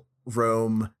scale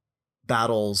Rome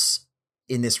battles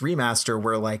in this remaster,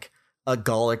 where like a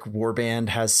Gallic warband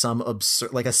has some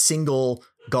absurd, like a single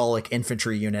Gallic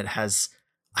infantry unit has,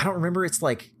 I don't remember, it's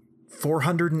like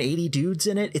 480 dudes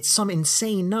in it. It's some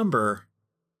insane number.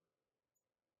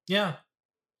 Yeah.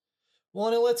 Well,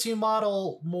 and it lets you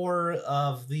model more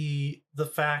of the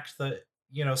fact that,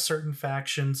 certain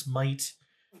factions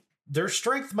their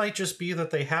strength might just be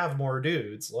that they have more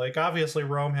dudes. Like obviously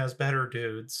Rome has better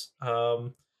dudes.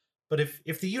 But But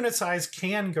if the unit size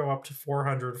can go up to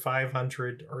 400,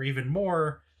 500, or even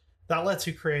more, that lets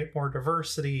you create more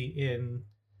diversity in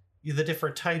the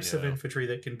different types of infantry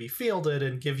that can be fielded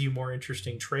and give you more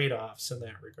interesting trade-offs in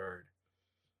that regard.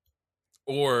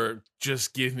 Or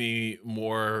just give me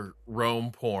more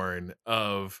Rome porn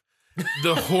of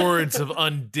the hordes of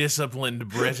undisciplined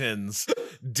Britons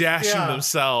dashing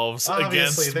themselves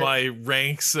against my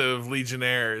ranks of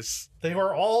legionnaires. They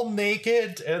were all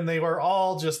naked and they were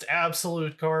all just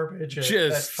absolute garbage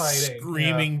at fighting.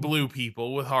 Screaming blue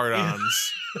people with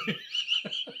hard-ons.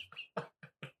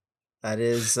 That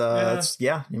is, I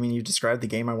mean, you described the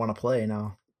game I want to play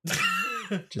now.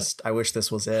 Just, I wish this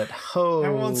was it. Oh. I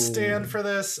won't stand for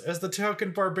this. As the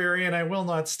token barbarian, I will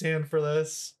not stand for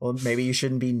this. Well, maybe you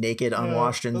shouldn't be naked,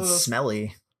 unwashed, and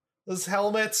smelly. Those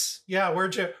helmets. Yeah,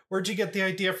 where'd you get the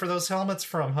idea for those helmets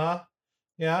from, huh?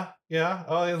 Yeah.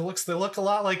 Oh, they look a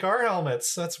lot like our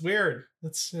helmets. That's weird.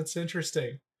 It's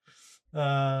interesting.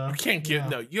 You can't give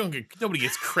nobody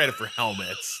gets credit for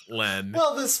helmets, Len.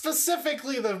 Well,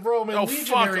 specifically the Roman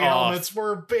legionary helmets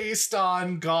were based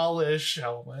on Gaulish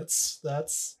helmets.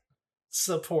 That's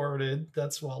supported.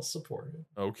 That's well supported.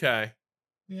 Okay.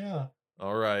 Yeah.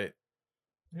 All right.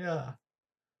 Yeah.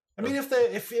 I mean,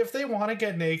 if they want to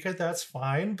get naked, that's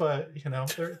fine. But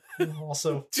they're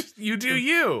also you do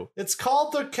you. It's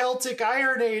called the Celtic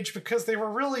Iron Age because they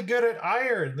were really good at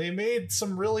iron. They made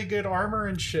some really good armor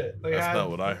and shit. That's not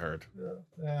what I heard.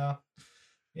 Yeah.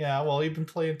 Well, you've been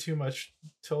playing too much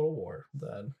Total War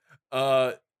then.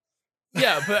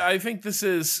 Yeah, but I think this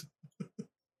is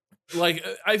like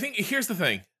I think here's the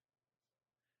thing.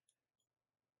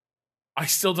 I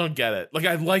still don't get it. Like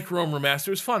I like Rome Remastered.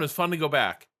 It was fun. It was fun to go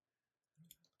back.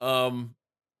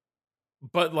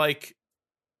 But like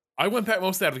I went back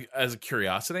mostly out as a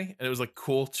curiosity, and it was like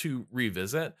cool to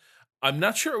revisit. I'm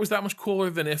not sure it was that much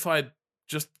cooler than if I'd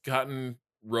just gotten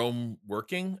Rome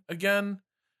working again,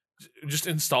 just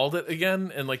installed it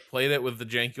again and like played it with the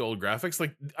janky old graphics.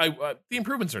 Like the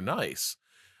improvements are nice,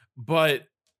 but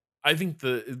I think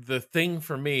the thing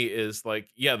for me is like,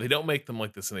 yeah, they don't make them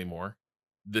like this anymore.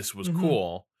 This was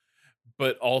cool,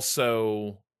 but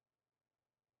also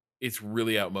it's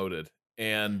really outmoded.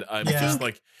 And I'm just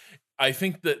like, I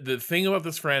think that the thing about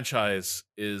this franchise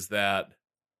is that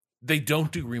they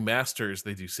don't do remasters,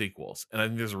 they do sequels. And I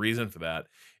think there's a reason for that.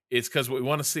 It's because what we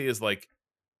want to see is like,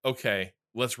 okay,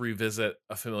 let's revisit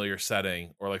a familiar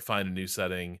setting or like find a new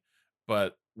setting,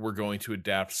 but we're going to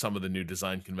adapt some of the new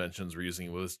design conventions we're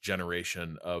using with this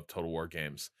generation of Total War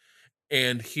games.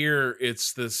 And here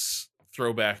it's this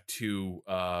throwback to,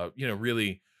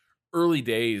 really early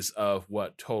days of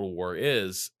what Total War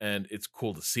is. And it's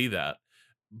cool to see that.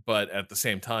 But at the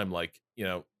same time, like,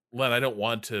 Len, I don't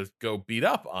want to go beat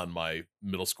up on my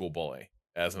middle school bully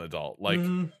as an adult. Like,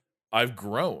 I've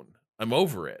grown. I'm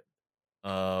over it.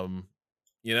 And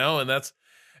that's,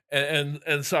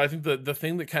 and so I think the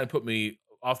thing that kind of put me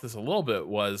off this a little bit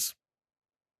was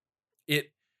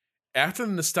it, after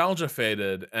the nostalgia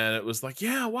faded and it was like,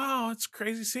 yeah, wow, it's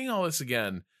crazy seeing all this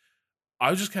again. I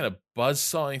was just kind of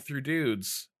buzzsawing through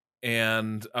dudes,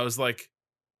 and I was like,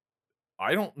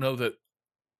 I don't know that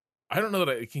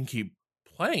I can keep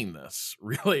playing this.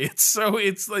 Really, it's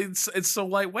so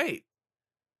lightweight.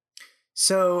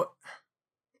 So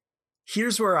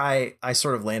here's where I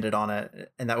sort of landed on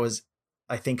it, and that was,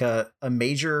 I think, a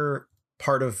major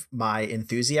part of my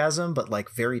enthusiasm, but like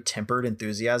very tempered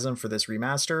enthusiasm for this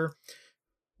remaster,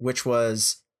 which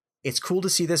was, it's cool to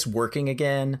see this working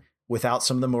again without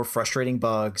some of the more frustrating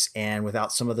bugs and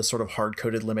without some of the sort of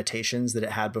hard-coded limitations that it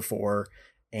had before,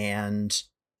 and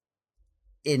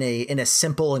in a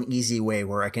simple and easy way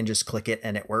where I can just click it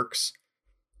and it works.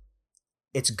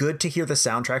 It's good to hear the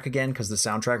soundtrack again because the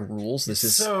soundtrack rules. This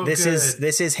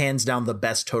is hands down the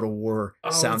best Total War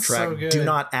soundtrack. So do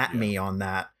not at me on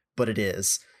that, but it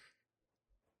is.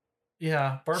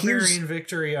 Yeah, Barbarian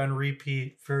Victory on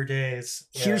repeat for days.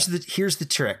 Yeah. Here's the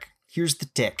trick. Here's the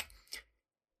tick.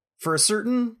 For a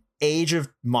certain age of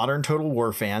modern Total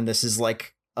War fan, this is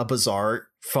like a bizarre,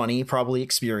 funny, probably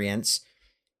experience.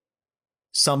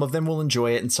 Some of them will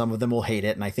enjoy it and some of them will hate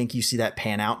it. And I think you see that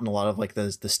pan out in a lot of like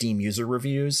the Steam user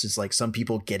reviews. Is like some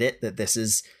people get it, that this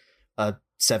is a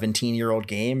 17-year-old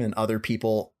game, and other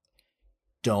people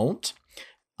don't.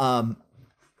 But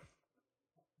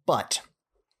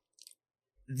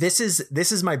this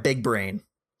is my big brain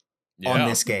on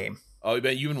this game. Oh,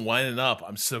 man, you've been winding up.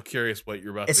 I'm so curious what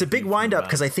you're about to do. It's a big wind up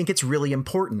because I think it's really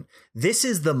important. This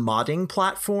is the modding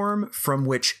platform from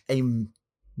which a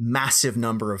massive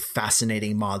number of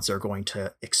fascinating mods are going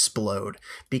to explode,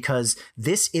 because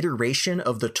this iteration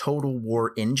of the Total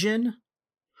War engine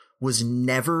was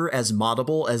never as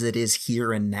moddable as it is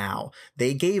here and now.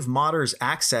 They gave modders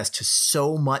access to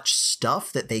so much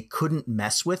stuff that they couldn't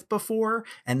mess with before,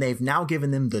 and they've now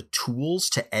given them the tools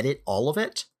to edit all of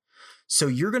it. So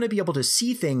you're going to be able to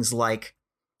see things like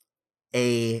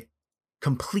a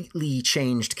completely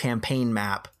changed campaign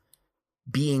map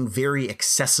being very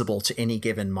accessible to any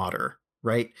given modder,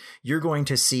 right? You're going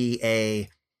to see a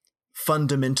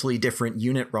fundamentally different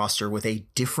unit roster with a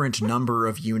different number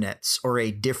of units or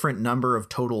a different number of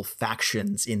total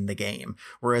factions in the game.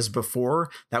 Whereas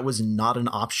before, that was not an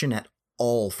option at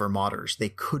all for modders. They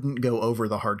couldn't go over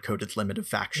the hard-coded limit of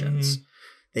factions. Mm-hmm.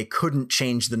 They couldn't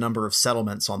change the number of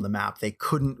settlements on the map. They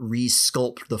couldn't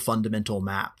re-sculpt the fundamental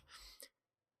map.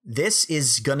 This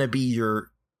is going to be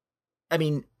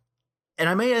and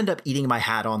I may end up eating my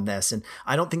hat on this, and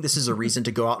I don't think this is a reason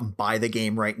to go out and buy the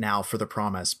game right now for the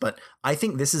promise, but I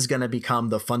think this is going to become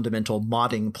the fundamental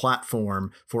modding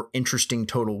platform for interesting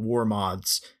Total War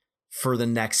mods for the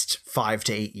next 5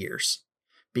 to 8 years,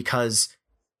 because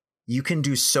you can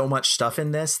do so much stuff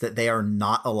in this that they are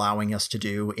not allowing us to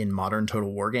do in modern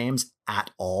Total War games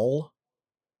at all.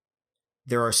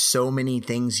 There are so many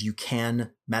things you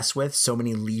can mess with, so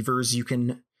many levers you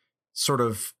can sort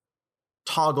of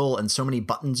toggle, and so many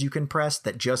buttons you can press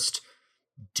that just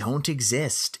don't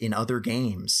exist in other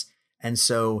games. And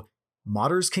so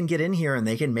modders can get in here and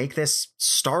they can make this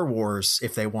Star Wars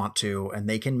if they want to, and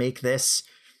they can make this,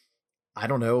 I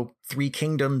don't know, Three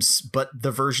Kingdoms, but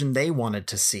the version they wanted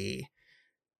to see.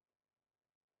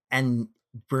 And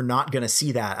we're not going to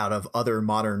see that out of other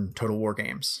modern Total War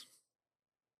games.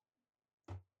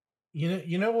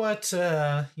 You know what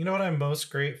I'm most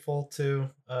grateful to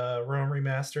Rome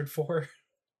Remastered for?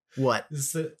 What?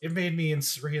 Is that it made me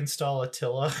reinstall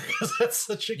Attila, because that's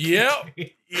such a good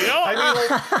game. Yeah.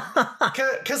 I mean,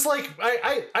 because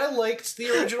I liked the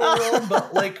original Rome,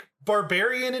 but like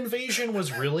Barbarian Invasion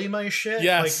was really my shit.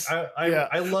 Yes. Like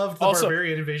I loved the also,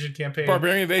 Barbarian Invasion campaign.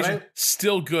 Barbarian Invasion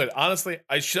still good. Honestly,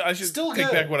 I should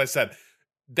take back what I said.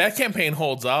 That campaign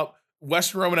holds up.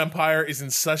 Western Roman Empire is in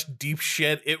such deep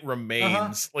shit, it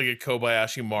remains like a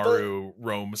Kobayashi Maru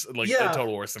Rome's a Total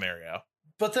War scenario.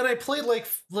 But then I played like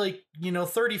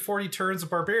 30, 40 turns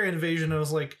of Barbarian Invasion, and I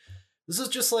was like, this is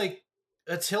just like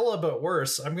Attila but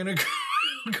worse. I'm gonna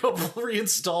go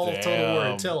reinstall Total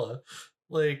War Attila.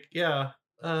 Like, yeah.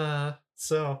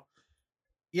 So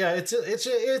yeah,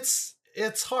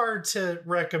 it's hard to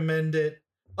recommend it.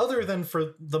 Other than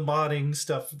for the modding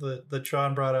stuff that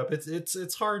John brought up,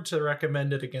 it's hard to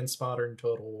recommend it against modern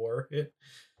Total War.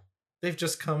 They've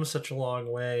just come such a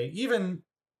long way. Even,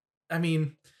 I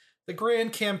mean, the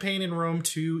Grand Campaign in Rome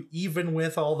 2, even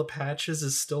with all the patches,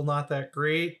 is still not that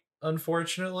great,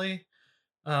 unfortunately.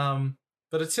 But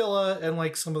Attila and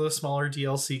like some of the smaller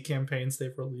DLC campaigns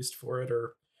they've released for it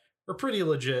are pretty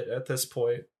legit at this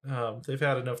point. They've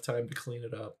had enough time to clean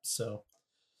it up, so.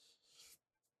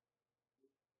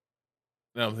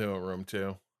 Now I'm thinking about Rome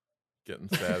 2. Getting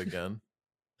sad again.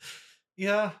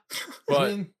 Yeah. But I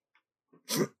mean,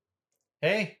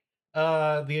 hey,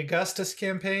 the Augustus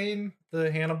campaign,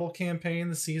 the Hannibal campaign,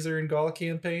 the Caesar and Gaul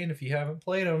campaign, if you haven't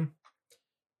played them,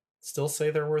 still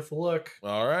say they're worth a look.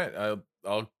 All right.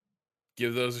 I'll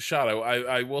give those a shot.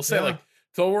 I will say,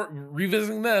 so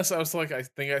revisiting this, I was like, I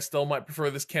think I still might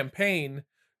prefer this campaign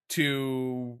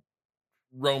to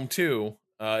Rome 2,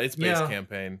 its base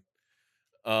campaign.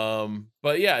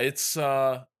 But yeah, it's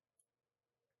I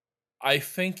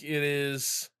think it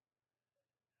is,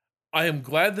 I am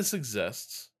glad this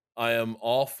exists. I am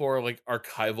all for like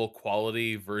archival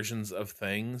quality versions of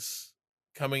things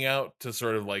coming out to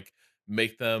sort of like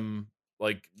make them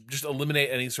like just eliminate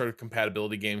any sort of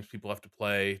compatibility games people have to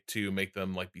play to make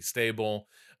them like be stable,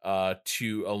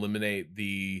 to eliminate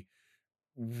the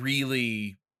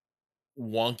really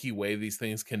wonky way these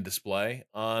things can display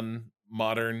on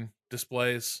modern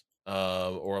displays,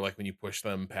 or like when you push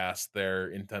them past their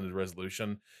intended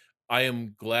resolution. I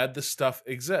am glad this stuff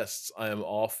exists. I am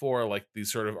all for like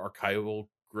these sort of archival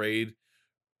grade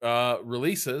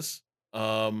releases.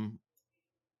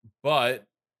 But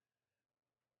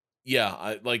yeah,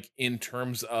 I like in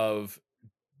terms of,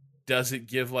 does it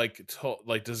give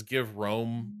does it give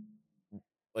Rome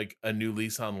like a new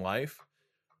lease on life?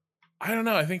 I don't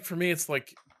know. I think for me it's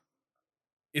like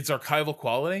it's archival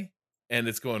quality and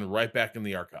it's going right back in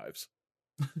the archives.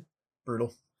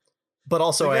 Brutal. But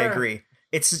also I agree.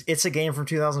 It's a game from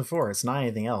 2004. It's not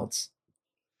anything else.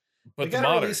 But they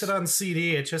gotta release it on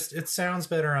CD. It sounds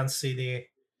better on CD.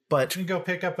 But you can go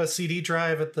pick up a CD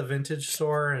drive at the vintage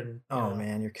store and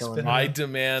man, you're killing me. I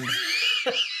demand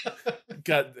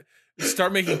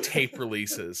start making tape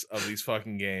releases of these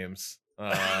fucking games.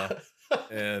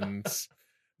 And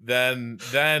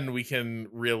then we can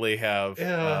really have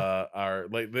Yeah. our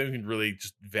like then we can really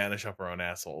just vanish up our own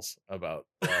assholes about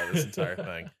this entire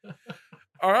thing.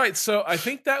 All right, so I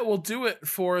think that will do it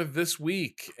for this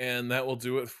week, and that will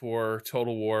do it for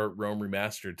Total War Rome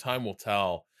Remastered. Time will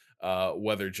tell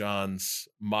whether John's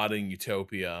modding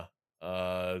utopia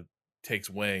takes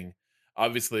wing.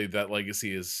 Obviously, that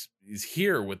legacy is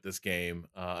here with this game.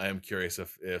 I am curious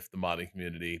if the modding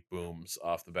community booms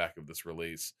off the back of this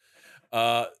release.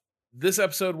 This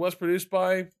episode was produced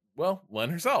by, well,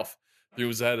 Len herself. Three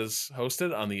Moves Ahead is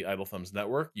hosted on the Idle Thumbs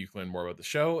Network. You can learn more about the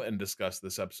show and discuss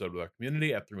this episode with our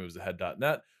community at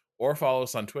threemovesahead.net or follow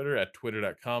us on Twitter at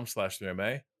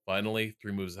twitter.com/3MA. Finally,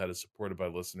 Three Moves Ahead is supported by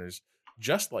listeners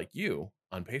just like you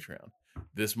on Patreon.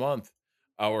 This month,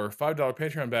 our $5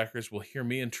 Patreon backers will hear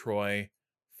me and Troy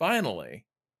finally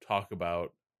talk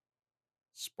about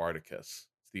Spartacus.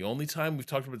 It's the only time we've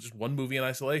talked about just one movie in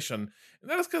isolation,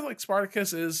 and that is because like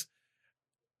Spartacus is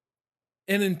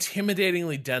an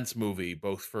intimidatingly dense movie,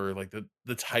 both for like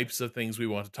the types of things we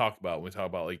want to talk about when we talk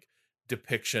about like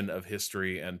depiction of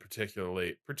history and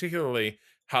particularly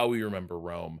how we remember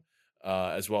Rome,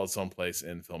 as well as someplace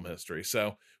in film history.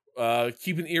 So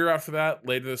keep an ear out for that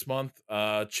later this month.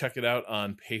 Check it out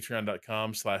on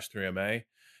patreon.com/3MA.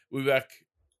 We'll be back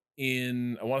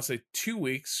in, I want to say 2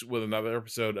 weeks with another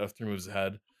episode of Three Moves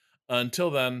Ahead.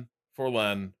 Until then, for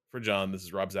Len, for John, this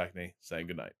is Rob Zachney saying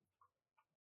goodnight.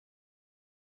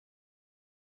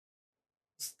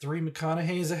 It's 3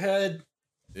 McConaughey's ahead.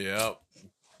 Yep.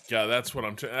 Yeah, that's what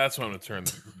I'm gonna turn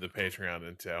the Patreon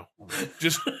into.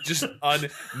 Just on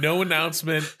no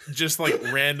announcement, just like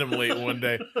randomly one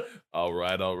day. All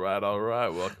right.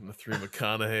 Welcome to 3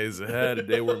 McConaughey's ahead.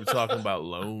 Today we're talking about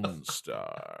Lone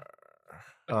Star.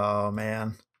 Oh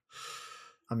man,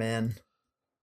 I'm in.